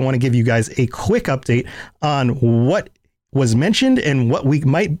briefly. I want to give you guys a quick update on what was mentioned and what we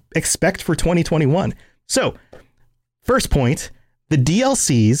might expect for 2021. So first point, the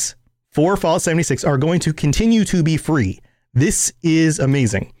DLCs for Fallout 76 are going to continue to be free. This is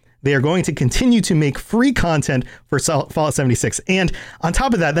amazing. They are going to continue to make free content for Fallout 76. And on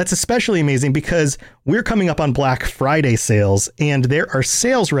top of that, that's especially amazing because we're coming up on Black Friday sales, and there are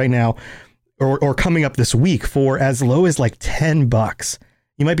sales right now or coming up this week for as low as like $10.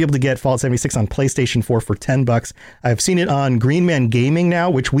 You might be able to get Fallout 76 on PlayStation 4 for $10. I've seen it on Green Man Gaming now,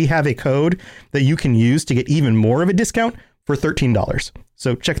 which we have a code that you can use to get even more of a discount for $13.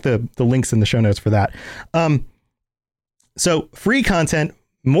 So check the links in the show notes for that. So free content.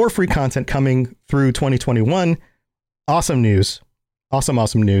 More free content coming through 2021. Awesome news.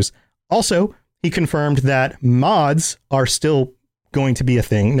 Awesome news. Also, he confirmed that mods are still going to be a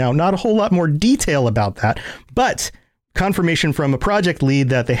thing. Now, not a whole lot more detail about that, but confirmation from a project lead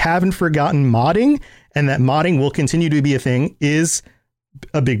that they haven't forgotten modding and that modding will continue to be a thing is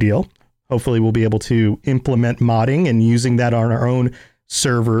a big deal. Hopefully we'll be able to implement modding and using that on our own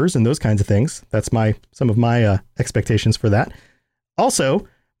servers and those kinds of things. That's some of my expectations for that. Also,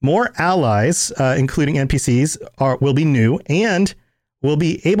 more allies, including NPCs, will be new and will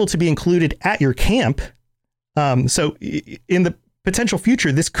be able to be included at your camp. So in the potential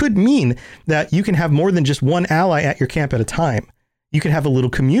future, this could mean that you can have more than just one ally at your camp at a time. You could have a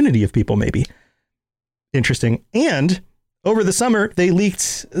little community of people, maybe. Interesting. And over the summer, they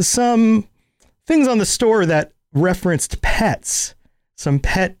leaked some things on the store that referenced pets. Some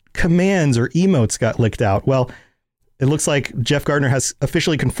pet commands or emotes got leaked out. Well, it looks like Jeff Gardner has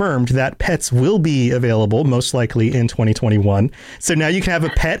officially confirmed that pets will be available, most likely in 2021. So now you can have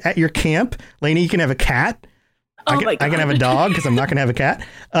a pet at your camp. Lainey, you can have a cat. I can have a dog because I'm not going to have a cat.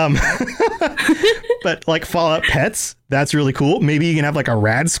 But like Fallout pets, that's really cool. Maybe you can have like a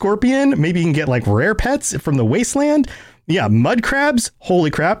rad scorpion. Maybe you can get like rare pets from the wasteland. Yeah, mud crabs. Holy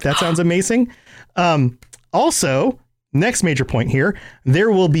crap, that sounds amazing. Also, next major point here,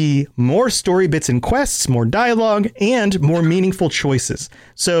 there will be more story bits and quests, more dialogue, and more meaningful choices.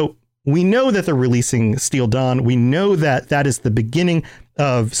 So we know that they're releasing Steel Dawn. We know that that is the beginning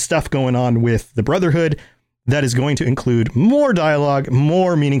of stuff going on with the Brotherhood that is going to include more dialogue,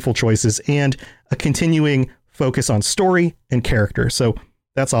 more meaningful choices, and a continuing focus on story and character. So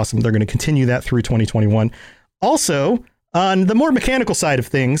that's awesome. They're going to continue that through 2021. Also, on the more mechanical side of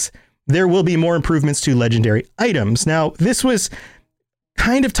things, there will be more improvements to legendary items. Now, this was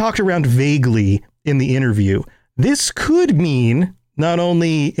kind of talked around vaguely in the interview. This could mean not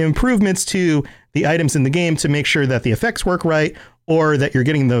only improvements to the items in the game to make sure that the effects work right, or that you're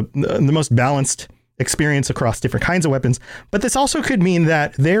getting the most balanced experience across different kinds of weapons, but this also could mean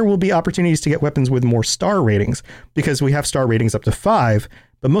that there will be opportunities to get weapons with more star ratings, because we have star ratings up to 5,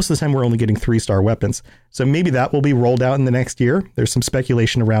 but most of the time we're only getting 3-star weapons. So maybe that will be rolled out in the next year. There's some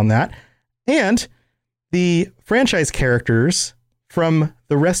speculation around that. And the franchise characters from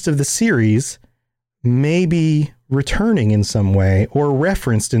the rest of the series may be returning in some way or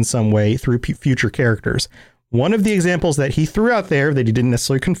referenced in some way through future characters. One of the examples that he threw out there that he didn't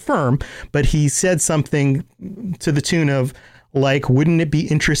necessarily confirm, but he said something to the tune of, like, wouldn't it be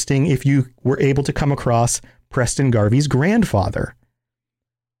interesting if you were able to come across Preston Garvey's grandfather?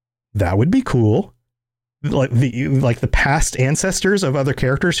 That would be cool. Like the past ancestors of other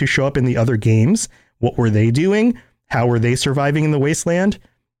characters who show up in the other games. What were they doing? How were they surviving in the wasteland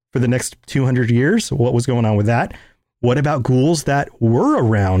for the next 200 years? What was going on with that? What about ghouls that were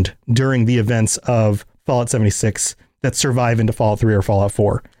around during the events of Fallout 76 that survive into Fallout 3 or Fallout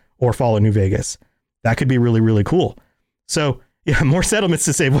 4 or Fallout New Vegas? That could be really, really cool. So yeah, more settlements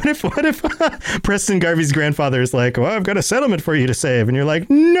to save. What if Preston Garvey's grandfather is like, well, I've got a settlement for you to save. And you're like,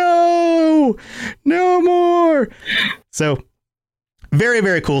 no more. So very,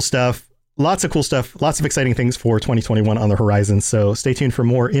 very cool stuff. Lots of cool stuff. Lots of exciting things for 2021 on the horizon. So stay tuned for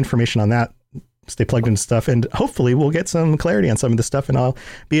more information on that. Stay plugged into stuff, and hopefully we'll get some clarity on some of this stuff, and I'll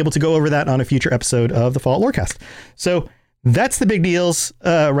be able to go over that on a future episode of the Fallout Lorecast. So that's the big deals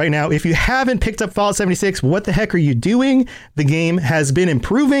right now. If you haven't picked up Fallout 76, what the heck are you doing? The game has been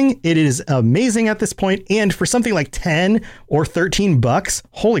improving. It is amazing at this point. And for something like 10 or 13 bucks,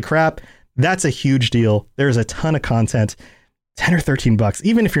 holy crap, that's a huge deal. There's a ton of content. 10 or 13 bucks,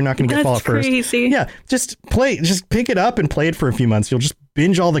 even if you're not going to get Fallout first. Yeah, just pick it up and play it for a few months. You'll just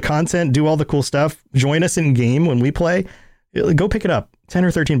binge all the content, do all the cool stuff. Join us in game when we play. Go pick it up. 10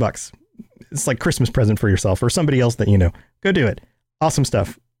 or 13 bucks. It's like Christmas present for yourself or somebody else that you know. Go do it. Awesome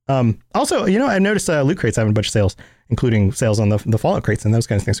stuff. Also, I've noticed Loot Crates having a bunch of sales, including sales on the Fallout crates and those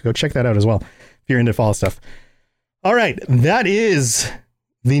kinds of things. So go check that out as well if you're into Fallout stuff. All right, that is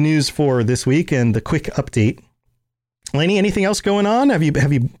the news for this week and the quick update. Lainey, anything else going on? Have you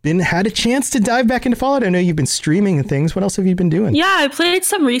had a chance to dive back into Fallout? I know you've been streaming and things. What else have you been doing? Yeah, I played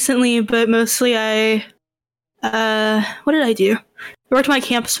some recently, but mostly what did I do? I worked my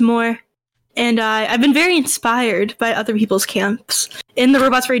camps more, and I've been very inspired by other people's camps in the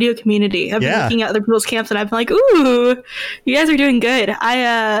Robots Radio community. I've been looking at other people's camps, and I've been like, ooh, you guys are doing good.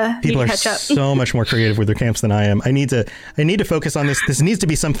 People need to catch up. So much more creative with their camps than I am. I need to focus on this. This needs to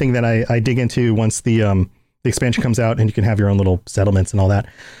be something that I dig into once the expansion comes out and you can have your own little settlements and all that.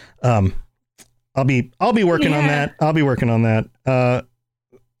 I'll be working on that. I'll be working on that.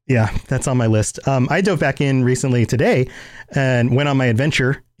 Yeah, that's on my list. I dove back in recently today and went on my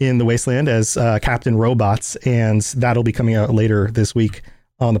adventure in the Wasteland as Captain Robots, and that'll be coming out later this week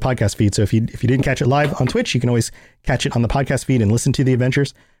on the podcast feed. So if you didn't catch it live on Twitch, you can always catch it on the podcast feed and listen to the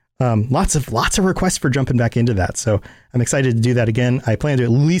adventures. Lots of requests for jumping back into that. So I'm excited to do that again. I plan to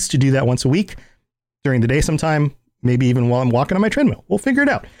at least do that once a week during the day sometime, maybe even while I'm walking on my treadmill. We'll figure it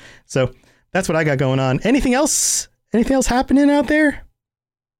out. So that's what I got going on. Anything else happening out there?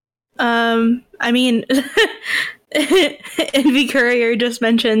 I mean, Envy Courier just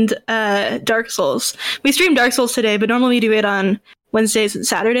mentioned Dark Souls. We streamed Dark Souls today, but normally we do it on Wednesdays and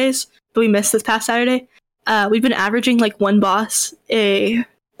Saturdays, but we missed this past Saturday. We've been averaging like one boss a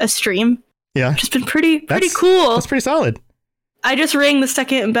stream. Yeah. Which has been pretty cool. That's pretty solid. I just rang the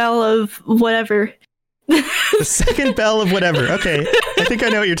second bell of whatever. The second bell of whatever. Okay. I think I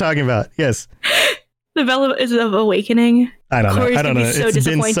know what you're talking about. Yes. The bell of awakening. I don't know. It's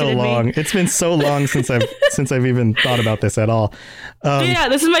been so long. It's been so long since I've even thought about this at all. Yeah,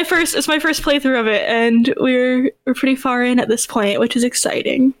 it's my first playthrough of it, and we're pretty far in at this point, which is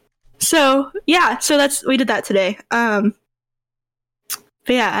exciting. So yeah, we did that today. But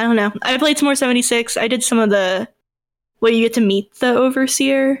yeah, I don't know. I played some more 76. I did some of the where you get to meet the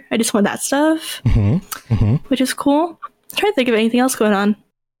Overseer. I did some of that stuff, which is cool. I'm trying to think of anything else going on.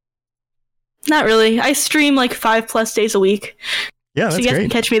 Not really. I stream like 5+ days a week. Yeah, that's so you guys great.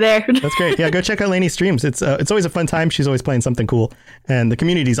 can catch me there. That's great. Yeah, go check out Lainey's streams. It's always a fun time. She's always playing something cool, and the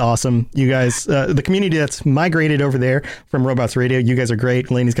community's awesome. You guys, the community that's migrated over there from Robots Radio, you guys are great.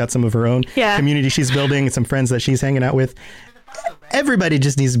 Lainey's got some of her own community she's building, and some friends that she's hanging out with. Everybody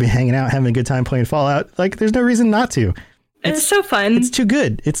just needs to be hanging out, having a good time playing Fallout. Like, there's no reason not to. It's so fun. It's too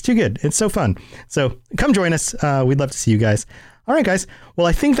good. It's too good. It's so fun. So come join us. We'd love to see you guys. All right, guys. Well,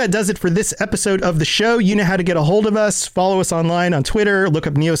 I think that does it for this episode of the show. You know how to get a hold of us. Follow us online on Twitter. Look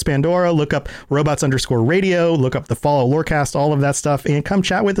up Neos Pandora. Look up Robots_Radio. Look up the Fallout Lorecast, all of that stuff. And come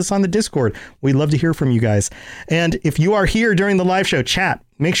chat with us on the Discord. We'd love to hear from you guys. And if you are here during the live show, chat.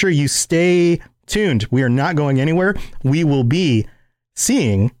 Make sure you stay tuned. We are not going anywhere. We will be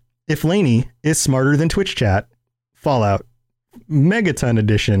seeing if Lainey is smarter than Twitch chat. Fallout Megaton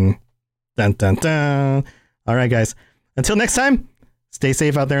Edition. Dun, dun, dun. All right, guys. Until next time, stay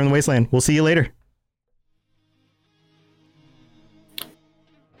safe out there in the wasteland. We'll see you later.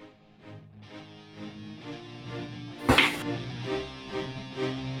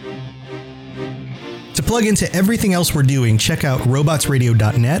 To plug into everything else we're doing, check out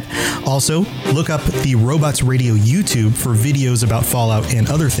robotsradio.net. Also, look up the Robots Radio YouTube for videos about Fallout and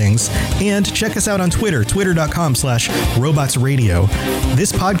other things. And check us out on Twitter, twitter.com/robotsradio.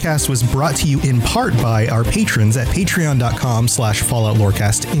 This podcast was brought to you in part by our patrons at patreon.com/Fallout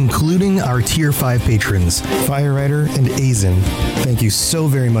Lorecast, including our Tier 5 patrons, Firerider and Azen. Thank you so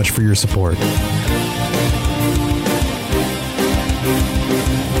very much for your support.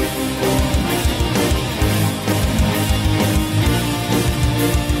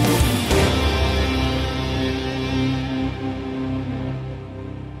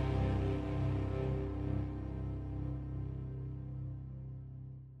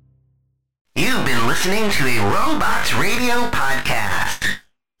 Listening to a Robots Radio podcast.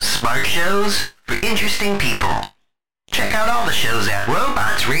 Smart shows for interesting people. Check out all the shows at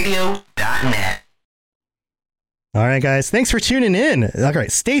robotsradio.net. All right, guys. Thanks for tuning in. All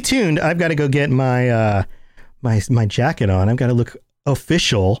right, stay tuned. I've got to go get my my jacket on. I've got to look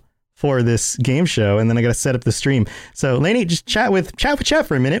official for this game show, and then I got to set up the stream. So, Lainey, just chat with chat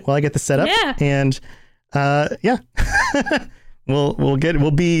for a minute while I get this set up. Yeah. And yeah. We'll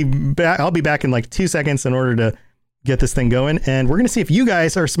be back. I'll be back in like 2 seconds in order to get this thing going. And we're going to see if you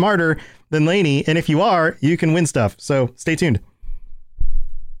guys are smarter than Lainey. And if you are, you can win stuff. So stay tuned.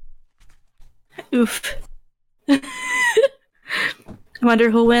 Oof. I wonder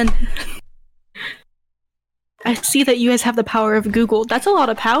who'll win. I see that you guys have the power of Google. That's a lot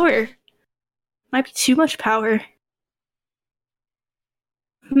of power. Might be too much power.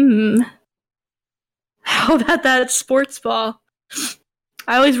 How about that sports ball?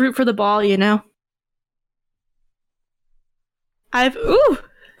 I always root for the ball, you know. Ooh!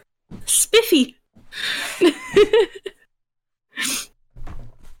 Spiffy!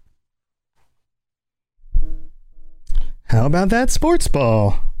 How about that sports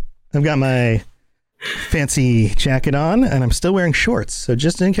ball? I've got my fancy jacket on, and I'm still wearing shorts. So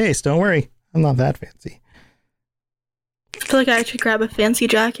just in case, don't worry. I'm not that fancy. I feel like I should grab a fancy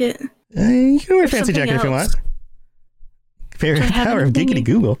jacket. You can wear a fancy jacket if you want. Favorite power of Giggity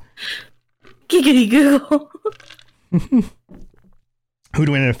Google. Giggity Google. Who'd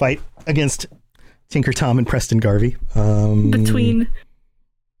win in a fight against Tinker Tom and Preston Garvey? Between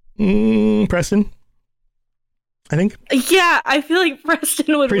Preston, I think. Yeah, I feel like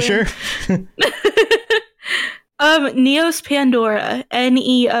Preston would Pretty win. sure. Neos Pandora.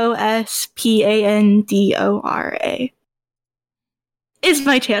 NEOSPANDORA. Is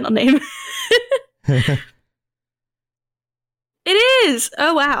my channel name. It is!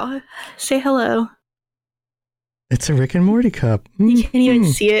 Oh, wow. Say hello. It's a Rick and Morty cup. You can't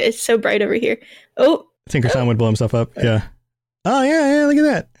even see it. It's so bright over here. Oh. Tinker Tom would blow himself up. Yeah. Oh, yeah, look at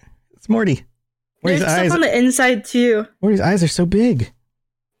that. It's Morty. There's stuff on the inside, too. Morty's eyes are so big.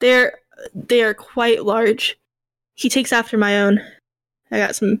 They are quite large. He takes after my own. I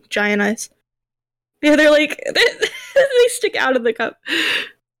got some giant eyes. Yeah, they're like, they stick out of the cup.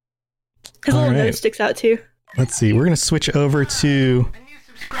 His little nose sticks out, too. Let's see. We're going to switch over to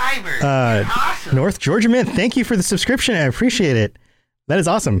North Georgia Mint. Thank you for the subscription. I appreciate it. That is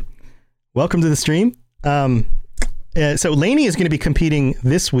awesome. Welcome to the stream. So Lainey is going to be competing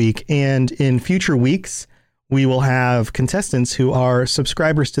this week, and in future weeks, we will have contestants who are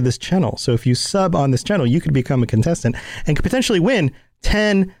subscribers to this channel. So if you sub on this channel, you could become a contestant and could potentially win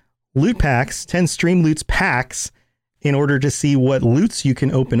 10 loot packs, 10 Stream Loots packs, in order to see what loots you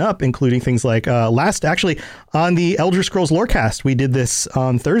can open up, including things like actually on the Elder Scrolls Lorecast, we did this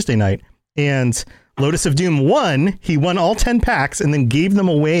on Thursday night, and Lotus of Doom won. He won all 10 packs and then gave them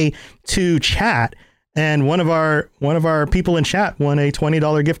away to chat. And one of our people in chat won a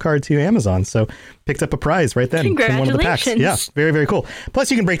 $20 gift card to Amazon. So picked up a prize right then in one of the packs. Yeah, very, very cool.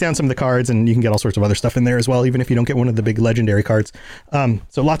 Plus, you can break down some of the cards and you can get all sorts of other stuff in there as well, even if you don't get one of the big legendary cards.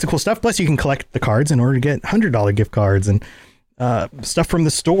 So lots of cool stuff. Plus, you can collect the cards in order to get $100 gift cards and stuff from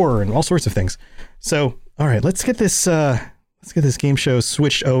the store and all sorts of things. So, all right, let's get this game show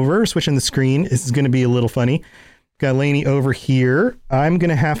switched over. Switching the screen. This is going to be a little funny. Got Lainey over here. I'm going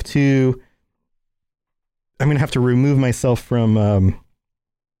to have to remove myself from,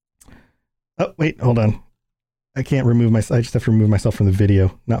 oh, wait, hold on. I can't remove myself. I just have to remove myself from the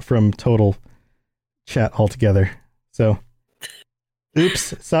video, not from total chat altogether. So,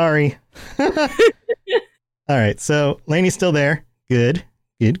 oops, sorry. All right. So Lainey's still there. Good.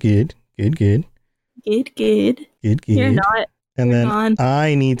 You're not. And then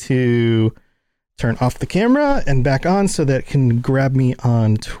I need to turn off the camera and back on so that it can grab me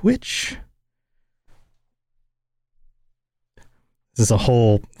on Twitch. This is a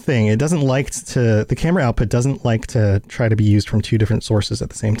whole thing. It doesn't like to, the camera output doesn't like to try to be used from two different sources at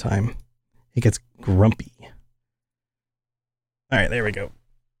the same time. It gets grumpy. All right, there we go.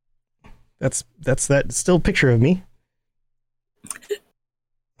 That's that still picture of me.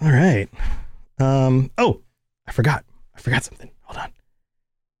 All right. Oh, I forgot something. Hold on.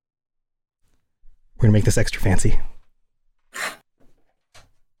 We're gonna make this extra fancy.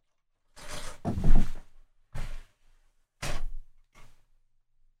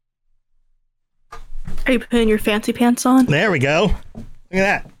 Are you putting your fancy pants on? There we go. Look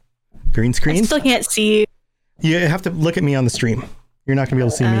at that. Green screen. I still can't see you. You have to look at me on the stream. You're not going to be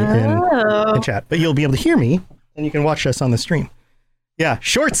able to see me in chat, but you'll be able to hear me, and you can watch us on the stream. Yeah,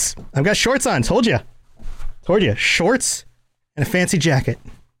 shorts. I've got shorts on. Told you. Shorts and a fancy jacket.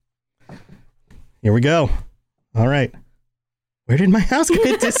 Here we go. All right. Where did my house go?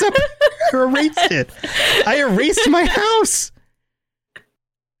 It disappeared. I erased it. I erased my house.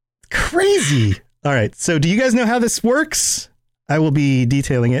 Crazy. All right. So do you guys know how this works? I will be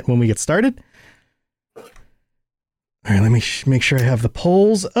detailing it when we get started. All right. Let me make sure I have the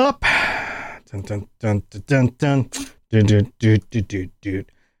polls up. Dun, dun, dun, dun, dun, dun.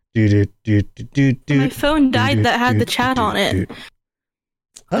 My phone died that had the chat on it.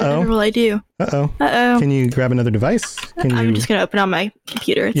 Uh-oh. What will I do? Uh-oh. Uh-oh. Can you grab another device? I'm just going to open on my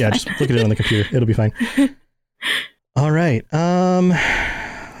computer. It's fine. Just look at it on the computer. It'll be fine. All right.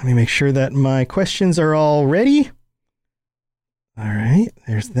 Let me make sure that my questions are all ready. All right.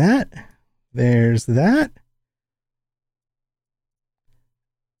 There's that. There's that.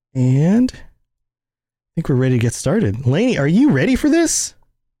 And I think we're ready to get started. Lainey, are you ready for this?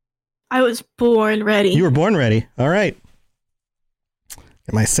 I was born ready. You were born ready. All right.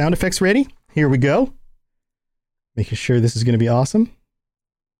 Get my sound effects ready. Here we go. Making sure this is going to be awesome.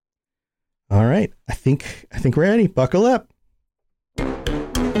 All right. I think we're ready. Buckle up.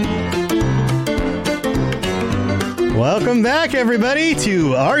 Welcome back, everybody,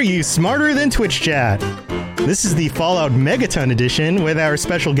 to Are You Smarter Than Twitch Chat? This is the Fallout Megaton edition with our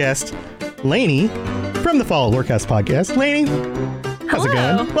special guest, Lainey, from the Fallout Lorecast podcast. Lainey, how's it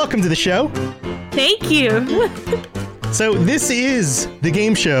going? Welcome to the show. Thank you. So this is the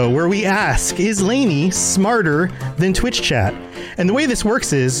game show where we ask, is Lainey smarter than Twitch Chat? And the way this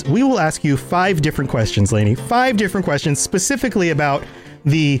works is we will ask you 5 different questions, Lainey. 5 different questions specifically about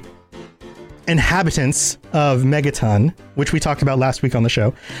the inhabitants of Megaton, which we talked about last week on the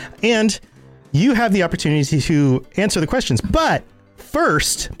show. And you have the opportunity to answer the questions. But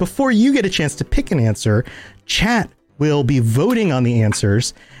first, before you get a chance to pick an answer, chat will be voting on the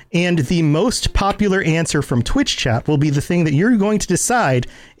answers. And the most popular answer from Twitch chat will be the thing that you're going to decide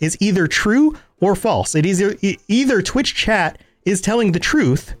is either true or false. It is either Twitch chat is telling the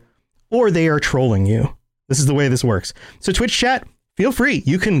truth or they are trolling you. This is the way this works. So Twitch chat, feel free.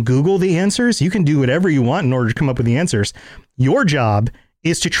 You can Google the answers. You can do whatever you want in order to come up with the answers. Your job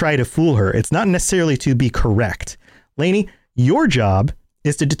is to try to fool her. It's not necessarily to be correct. Lainey, your job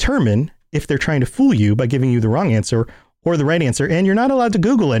is to determine if they're trying to fool you by giving you the wrong answer or the right answer. And you're not allowed to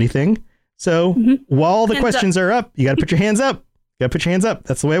Google anything. So while the questions are up, you got to put your hands up. You got to put your hands up.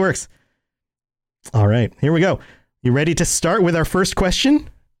 That's the way it works. All right, here we go. You ready to start with our first question?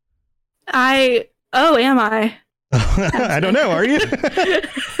 Am I? I don't know. Are you?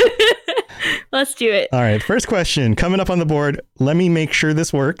 Let's do it. All right. First question coming up on the board. Let me make sure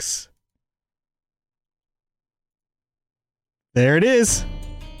this works. There it is.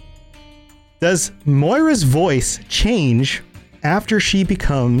 Does Moira's voice change after she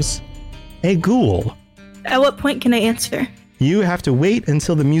becomes a ghoul? At what point can I answer? You have to wait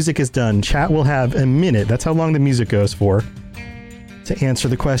until the music is done. Chat will have a minute. That's how long the music goes for to answer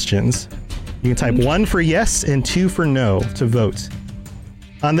the questions. You can type 1 for yes and 2 for no to vote.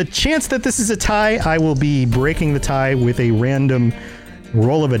 On the chance that this is a tie, I will be breaking the tie with a random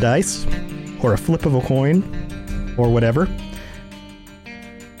roll of a dice or a flip of a coin or whatever.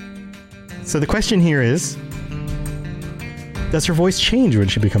 So the question here is, does her voice change when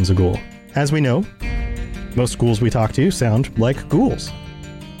she becomes a ghoul? As we know, most ghouls we talk to sound like ghouls.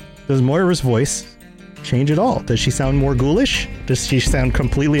 Does Moira's voice change at all? Does she sound more ghoulish? Does she sound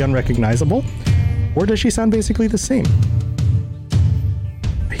completely unrecognizable? Or does she sound basically the same?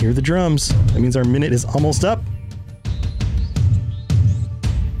 I hear the drums. That means our minute is almost up.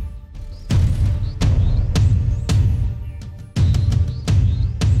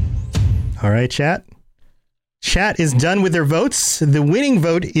 All right, chat. Chat is done with their votes. The winning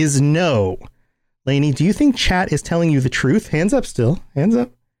vote is no. Lainey, do you think chat is telling you the truth? Hands up still. Hands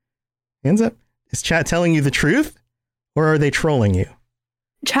up. Hands up. Is chat telling you the truth? Or are they trolling you?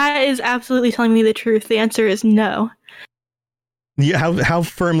 Chat is absolutely telling me the truth. The answer is no. How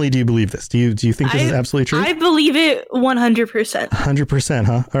firmly do you believe this? Do you think this is absolutely true? I believe it 100%. 100%,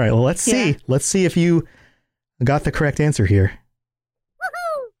 huh? All right, well, let's see. Yeah. Let's see if you got the correct answer here.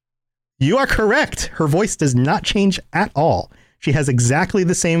 You are correct. Her voice does not change at all. She has exactly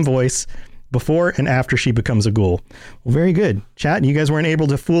the same voice before and after she becomes a ghoul. Well, very good. Chat, you guys weren't able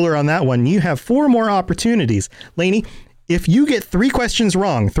to fool her on that one. You have 4 more opportunities. Lainey, if you get 3 questions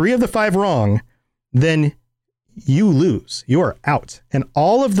wrong, 3 of the 5 wrong, then you lose. You are out. And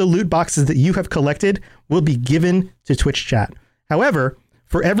all of the loot boxes that you have collected will be given to Twitch chat. However,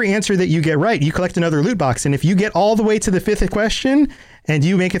 for every answer that you get right, you collect another loot box. And if you get all the way to the 5th question and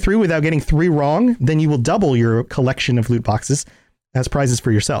you make it through without getting 3 wrong, then you will double your collection of loot boxes as prizes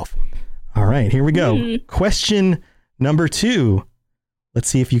for yourself. All right, here we go. Question number 2. Let's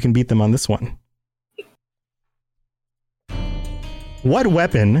see if you can beat them on this one. What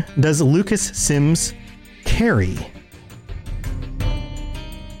weapon does Lucas Sims carry?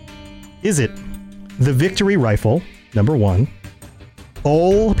 Is it the Victory Rifle, number 1,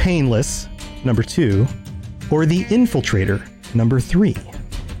 Ol Painless, number 2, or the Infiltrator, number 3?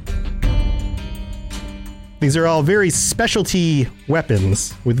 These are all very specialty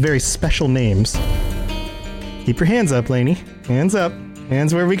weapons with very special names. Keep your hands up, Lainey. Hands up.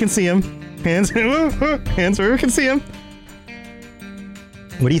 Hands where we can see them. Hands where we can see them.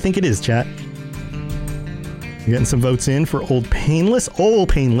 What do you think it is, chat? You're getting some votes in for Ol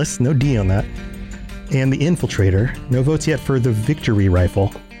Painless, no D on that. And the Infiltrator. No votes yet for the Victory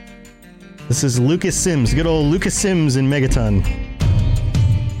Rifle. This is Lucas Sims, good old Lucas Sims in Megaton.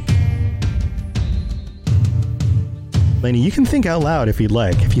 Lainey, you can think out loud if you'd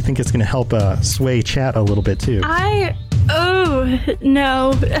like, if you think it's going to help sway chat a little bit too.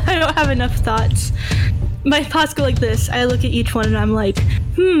 No, I don't have enough thoughts. My thoughts go like this. I look at each one and I'm like,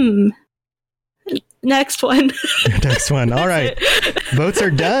 next one. Next one. All right. Votes are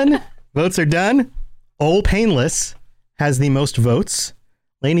done. Votes are done. Ol Painless has the most votes.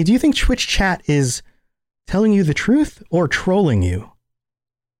 Lainey, do you think Twitch chat is telling you the truth or trolling you?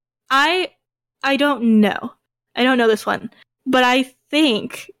 I don't know. I don't know this one. But I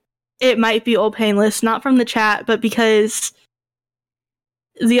think it might be Ol Painless, not from the chat, but because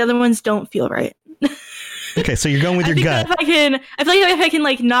the other ones don't feel right. Okay, so you're going with your gut. I feel like if I can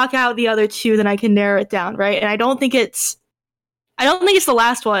like knock out the other 2, then I can narrow it down, right? And I don't think it's the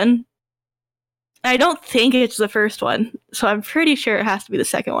last one. I don't think it's the first one. So I'm pretty sure it has to be the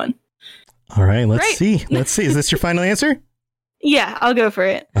second one. All right, let's see. Let's see. Is this your final answer? Yeah, I'll go for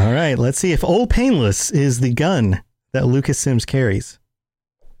it. All right, let's see if Ol Painless is the gun that Lucas Sims carries.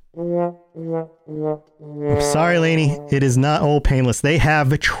 I'm sorry, Lainey. It is not Ol Painless. They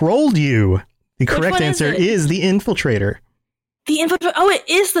have trolled you. The correct answer is the Infiltrator. The Infiltrator. Oh, it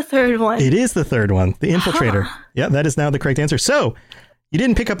is the third one. It is the third one. The Infiltrator. Yeah, that is now the correct answer. So you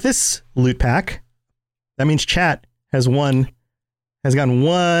didn't pick up this loot pack. That means chat has gotten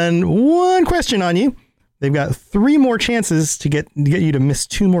one question on you. They've got 3 more chances to get you to miss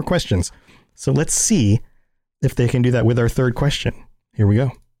 2 more questions. So let's see if they can do that with our third question. Here we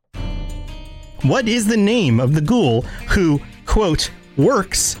go. What is the name of the ghoul who, quote,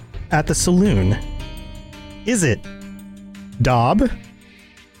 works at the saloon? Is it Dob?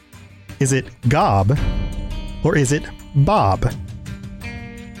 Is it Gob? Or is it Bob?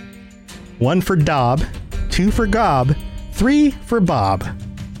 1 for Dob, 2 for Gob, 3 for Bob.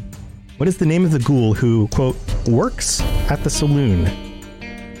 What is the name of the ghoul who, quote, works at the saloon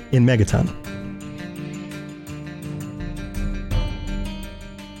in Megaton?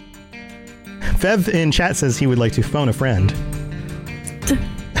 Fev in chat says he would like to phone a friend.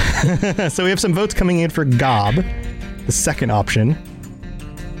 So we have some votes coming in for Gob, the second option.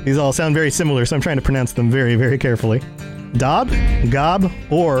 These all sound very similar, so I'm trying to pronounce them very, very carefully. Dob, Gob,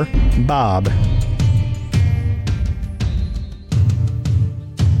 or Bob?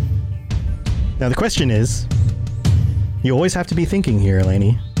 Now the question is, you always have to be thinking here,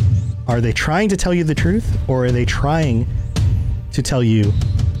 Lainey. Are they trying to tell you the truth, or are they trying to tell you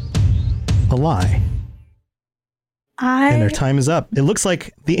a lie? And their time is up. It looks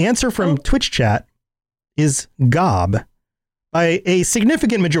like the answer from Twitch chat is Gob by a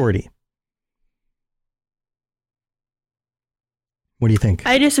significant majority. What do you think?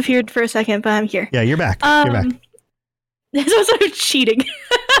 I disappeared for a second, but I'm here. Yeah, you're back. You're back. This was sort of cheating.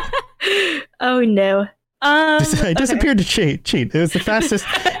 Oh no. I disappeared to cheat. It was the fastest.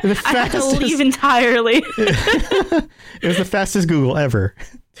 I had to leave entirely. It was the fastest Google ever.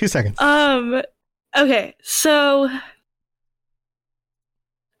 2 seconds. Okay, so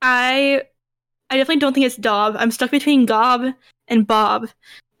I definitely don't think it's Dob. I'm stuck between Gob and Bob.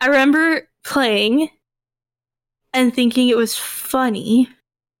 I remember playing and thinking it was funny.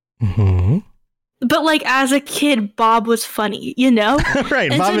 Mm-hmm. But like as a kid, Bob was funny, you know?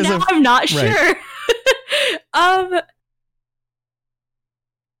 Right. And Bob so is now I'm not sure. Right. I'm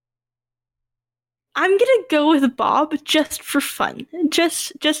gonna go with Bob just for fun,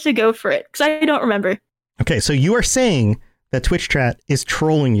 just to go for it, because I don't remember. Okay, so you are saying that Twitch chat is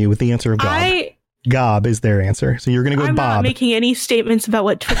trolling you with the answer of Gob. Gob is their answer, so you're gonna go with Bob. I'm not making any statements about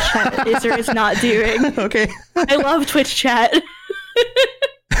what Twitch chat is or is not doing. Okay. I love Twitch chat.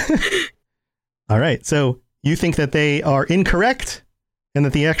 All right, so you think that they are incorrect, and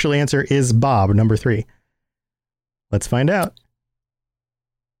that the actual answer is Bob, number 3. Let's find out.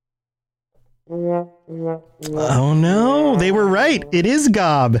 Oh no, they were right. It is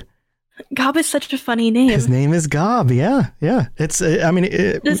Gob. Gob is such a funny name. His name is Gob. Yeah. It's. I mean,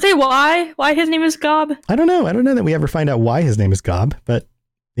 does it say why? Why his name is Gob? I don't know. I don't know that we ever find out why his name is Gob, but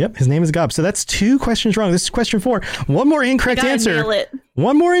yep, his name is Gob. So that's 2 questions wrong. This is question 4. One more incorrect answer. Nail it.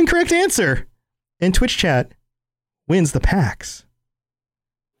 One more incorrect answer, and Twitch chat wins the packs.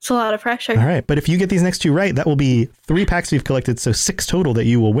 It's a lot of pressure. All right, but if you get these next 2 right, that will be 3 packs you've collected, so 6 total that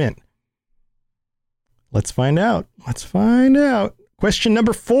you will win. Let's find out. Question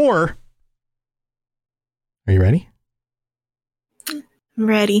number 4. Are you ready? I'm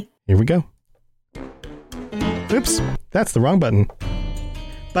ready. Here we go. Oops, that's the wrong button.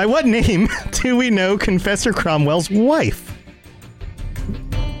 By what name do we know Confessor Cromwell's wife?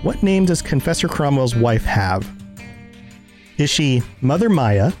 What name does Confessor Cromwell's wife have? Is she Mother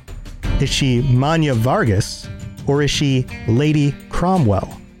Maya? Is she Manya Vargas? Or is she Lady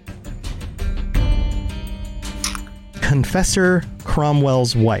Cromwell? Confessor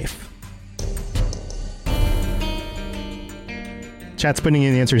Cromwell's wife. Chat's putting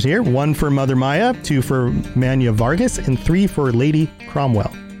in the answers here. 1 for Mother Maya, 2 for Manya Vargas, and 3 for Lady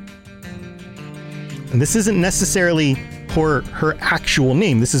Cromwell. And this isn't necessarily her actual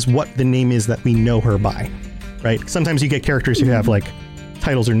name. This is what the name is that we know her by, right? Sometimes you get characters who have like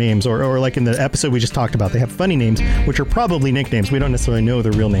titles or names, or like in the episode we just talked about, they have funny names, which are probably nicknames. We don't necessarily know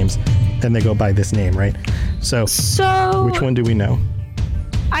their real names, and they go by this name, right? So which one do we know?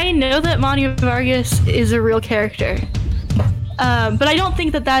 I know that Manya Vargas is a real character, but I don't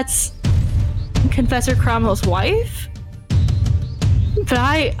think that that's Confessor Cromwell's wife. But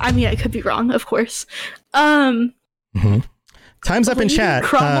I mean, I could be wrong, of course. Time's up in chat.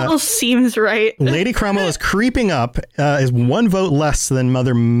 Cromwell seems right. Lady Cromwell is creeping up, is 1 vote less than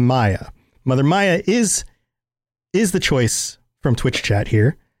Mother Maya. Mother Maya is the choice from Twitch chat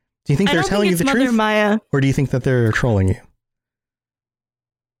here. Do you think they're telling you the truth? Maya. Or do you think that they're trolling you?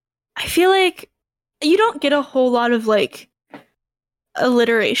 I feel like you don't get a whole lot of like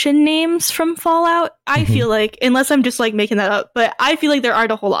alliteration names from Fallout. I feel like, unless I'm just like making that up, but I feel like there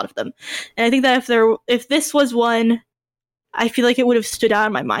aren't a whole lot of them. And I think that if this was one, I feel like it would have stood out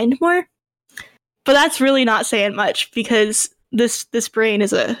in my mind more. But that's really not saying much, because this brain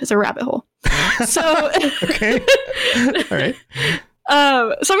is a rabbit hole. So okay. All right.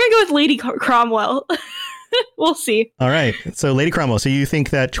 So I'm gonna go with Lady Cromwell. We'll see. All right. So Lady Cromwell. So you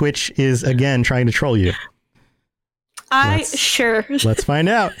think that Twitch is again trying to troll you? Sure. Let's find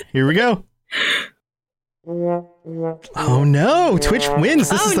out. Here we go. Oh no, Twitch wins.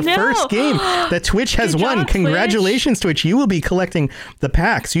 This is the first game that Twitch has won. Congratulations, Twitch. You will be collecting the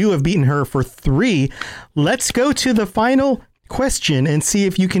packs. You have beaten her for 3. Let's go to the final question and see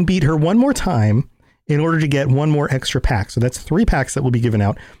if you can beat her one more time in order to get 1 more extra pack. So that's 3 packs that will be given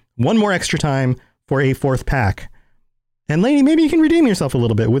out. 1 more extra time for a 4th pack. And Lainey, maybe you can redeem yourself a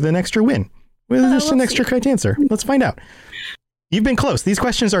little bit with an extra win. With just an extra correct answer. Let's find out. You've been close. These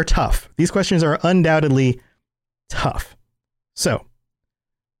questions are tough. These questions are undoubtedly tough. So,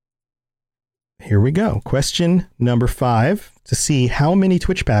 here we go. Question number 5 to see how many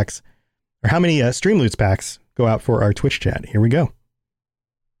Twitch packs or how many Streamloots packs go out for our Twitch chat. Here we go.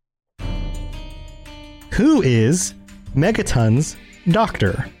 Who is Megaton's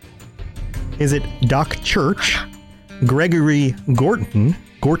doctor? Is it Doc Church, Gregory Gorton,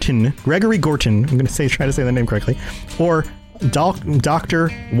 Gregory Gorton, I'm going to try to say the name correctly, or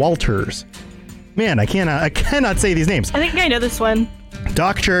Dr. Walters? Man, I cannot say these names. I think I know this one.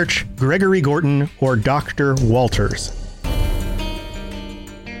 Doc Church, Gregory Gorton, or Dr. Walters?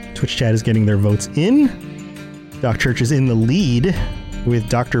 Twitch chat is getting their votes in. Doc Church is in the lead with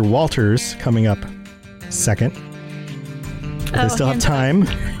Dr. Walters coming up second. They still have time.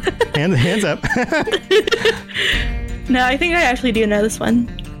 And the hands up. No, I think I actually do know this one.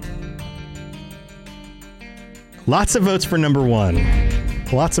 Lots of votes for number 1.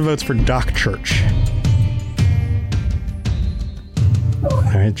 Lots of votes for Doc Church. All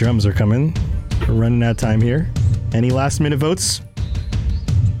right, drums are coming. We're running out of time here. Any last minute votes?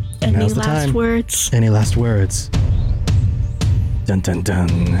 Any last words? Any last words? Dun dun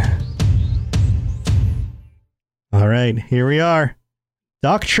dun. All right, here we are.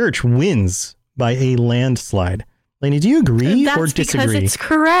 Doc Church wins by a landslide. Lainey, do you agree or disagree? Because it's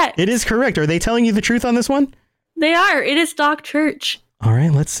correct. It is correct. Are they telling you the truth on this one? They are. It is Doc Church. All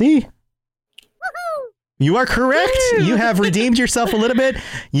right, let's see. Woohoo! You are correct. Woo! You have redeemed yourself a little bit.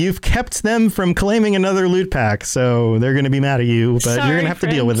 You've kept them from claiming another loot pack, so they're going to be mad at you, but you're going to have to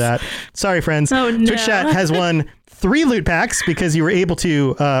deal with that. Sorry, friends. Oh, no. Twitch chat has won 3 loot packs because you were able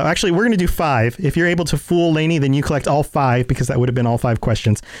to, actually, we're going to do 5. If you're able to fool Lainey, then you collect all 5 because that would have been all 5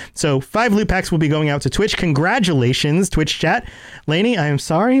 questions. So 5 loot packs will be going out to Twitch. Congratulations, Twitch chat. Lainey, I am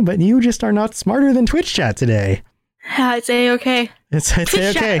sorry, but you just are not smarter than Twitch chat today. It's A-okay. It's Twitch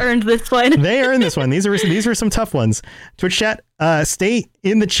okay. chat earned this one. They earned this one. These were some tough ones. Twitch chat, stay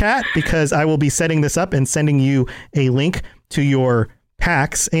in the chat because I will be setting this up and sending you a link to your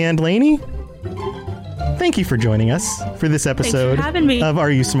packs. And Lainey, thank you for joining us for this episode of Are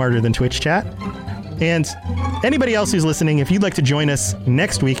You Smarter Than Twitch Chat? And anybody else who's listening, if you'd like to join us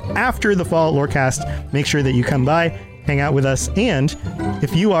next week after the Fallout Lorecast, make sure that you come by, hang out with us. And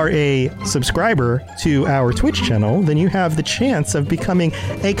if you are a subscriber to our Twitch channel, then you have the chance of becoming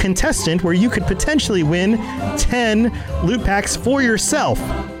a contestant where you could potentially win 10 loot packs for yourself.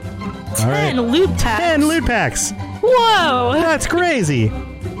 10 loot packs? 10 loot packs. Whoa. That's crazy.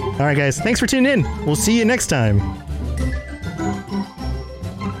 All right, guys. Thanks for tuning in. We'll see you next time.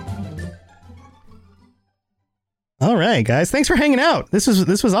 All right, guys. Thanks for hanging out. This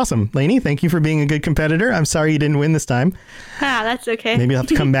was awesome. Lainey, thank you for being a good competitor. I'm sorry you didn't win this time. That's okay. Maybe you'll have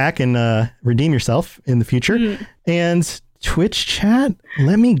to come back and redeem yourself in the future. And Twitch chat,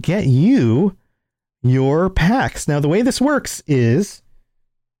 let me get you your packs. Now, the way this works is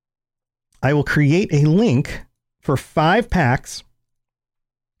I will create a link for 5 packs,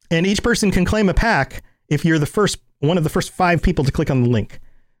 and each person can claim a pack if you're one of the first 5 people to click on the link.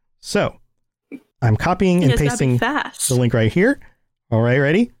 So I'm copying and pasting the link right here. All right,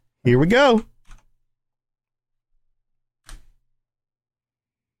 ready? Here we go.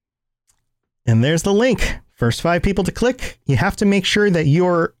 And there's the link. First 5 people to click. You have to make sure that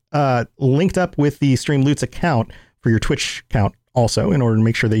you're linked up with the Streamloots account for your Twitch account also in order to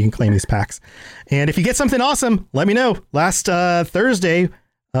make sure that you can claim these packs. And if you get something awesome, let me know. Last Thursday,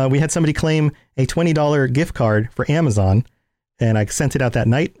 we had somebody claim a $20 gift card for Amazon. And I sent it out that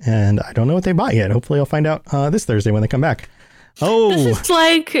night, and I don't know what they bought yet. Hopefully I'll find out this Thursday when they come back. Oh, this is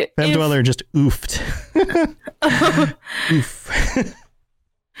like Fem Dweller just oofed. Oof.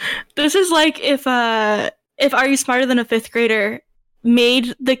 This is like if Are You Smarter Than a 5th Grader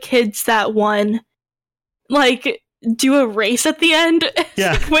made the kids that won, like, do a race at the end.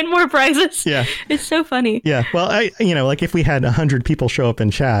 Yeah. Win more prizes. Yeah. It's so funny. Yeah. Well, like if we had 100 people show up in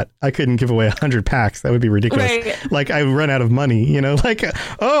chat, I couldn't give away 100 packs. That would be ridiculous. Right. Like I would run out of money, like,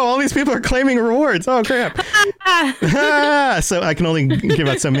 all these people are claiming rewards. Oh, crap. So I can only give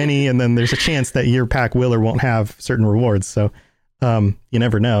out so many. And then there's a chance that your pack will or won't have certain rewards. So you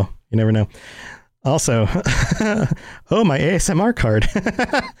never know. You never know. Also, oh, my ASMR card.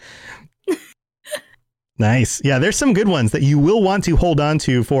 Nice. Yeah, there's some good ones that you will want to hold on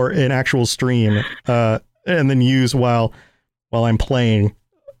to for an actual stream and then use while I'm playing.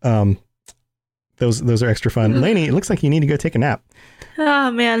 Those are extra fun. Lainey, it looks like you need to go take a nap.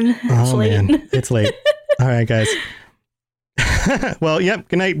 Oh, man. It's late. Man. It's late. All right, guys. Well, yep.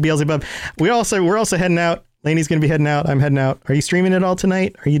 Good night, Beelzebub. We're also heading out. Lainey's going to be heading out. I'm heading out. Are you streaming at all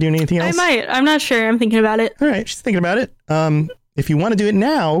tonight? Are you doing anything else? I might. I'm not sure. I'm thinking about it. All right. She's thinking about it. If you want to do it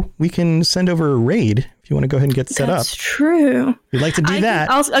now, we can send over a raid. If you want to go ahead and get set up. That's true. If you'd like to do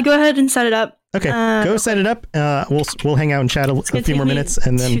that. I'll go ahead and set it up. Okay, go set it up. We'll hang out and chat a few more minutes,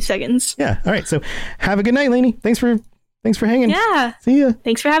 and then 2 seconds. Yeah. All right. So have a good night, Lainey. Thanks for hanging. Yeah. See ya.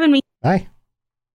 Thanks for having me. Bye.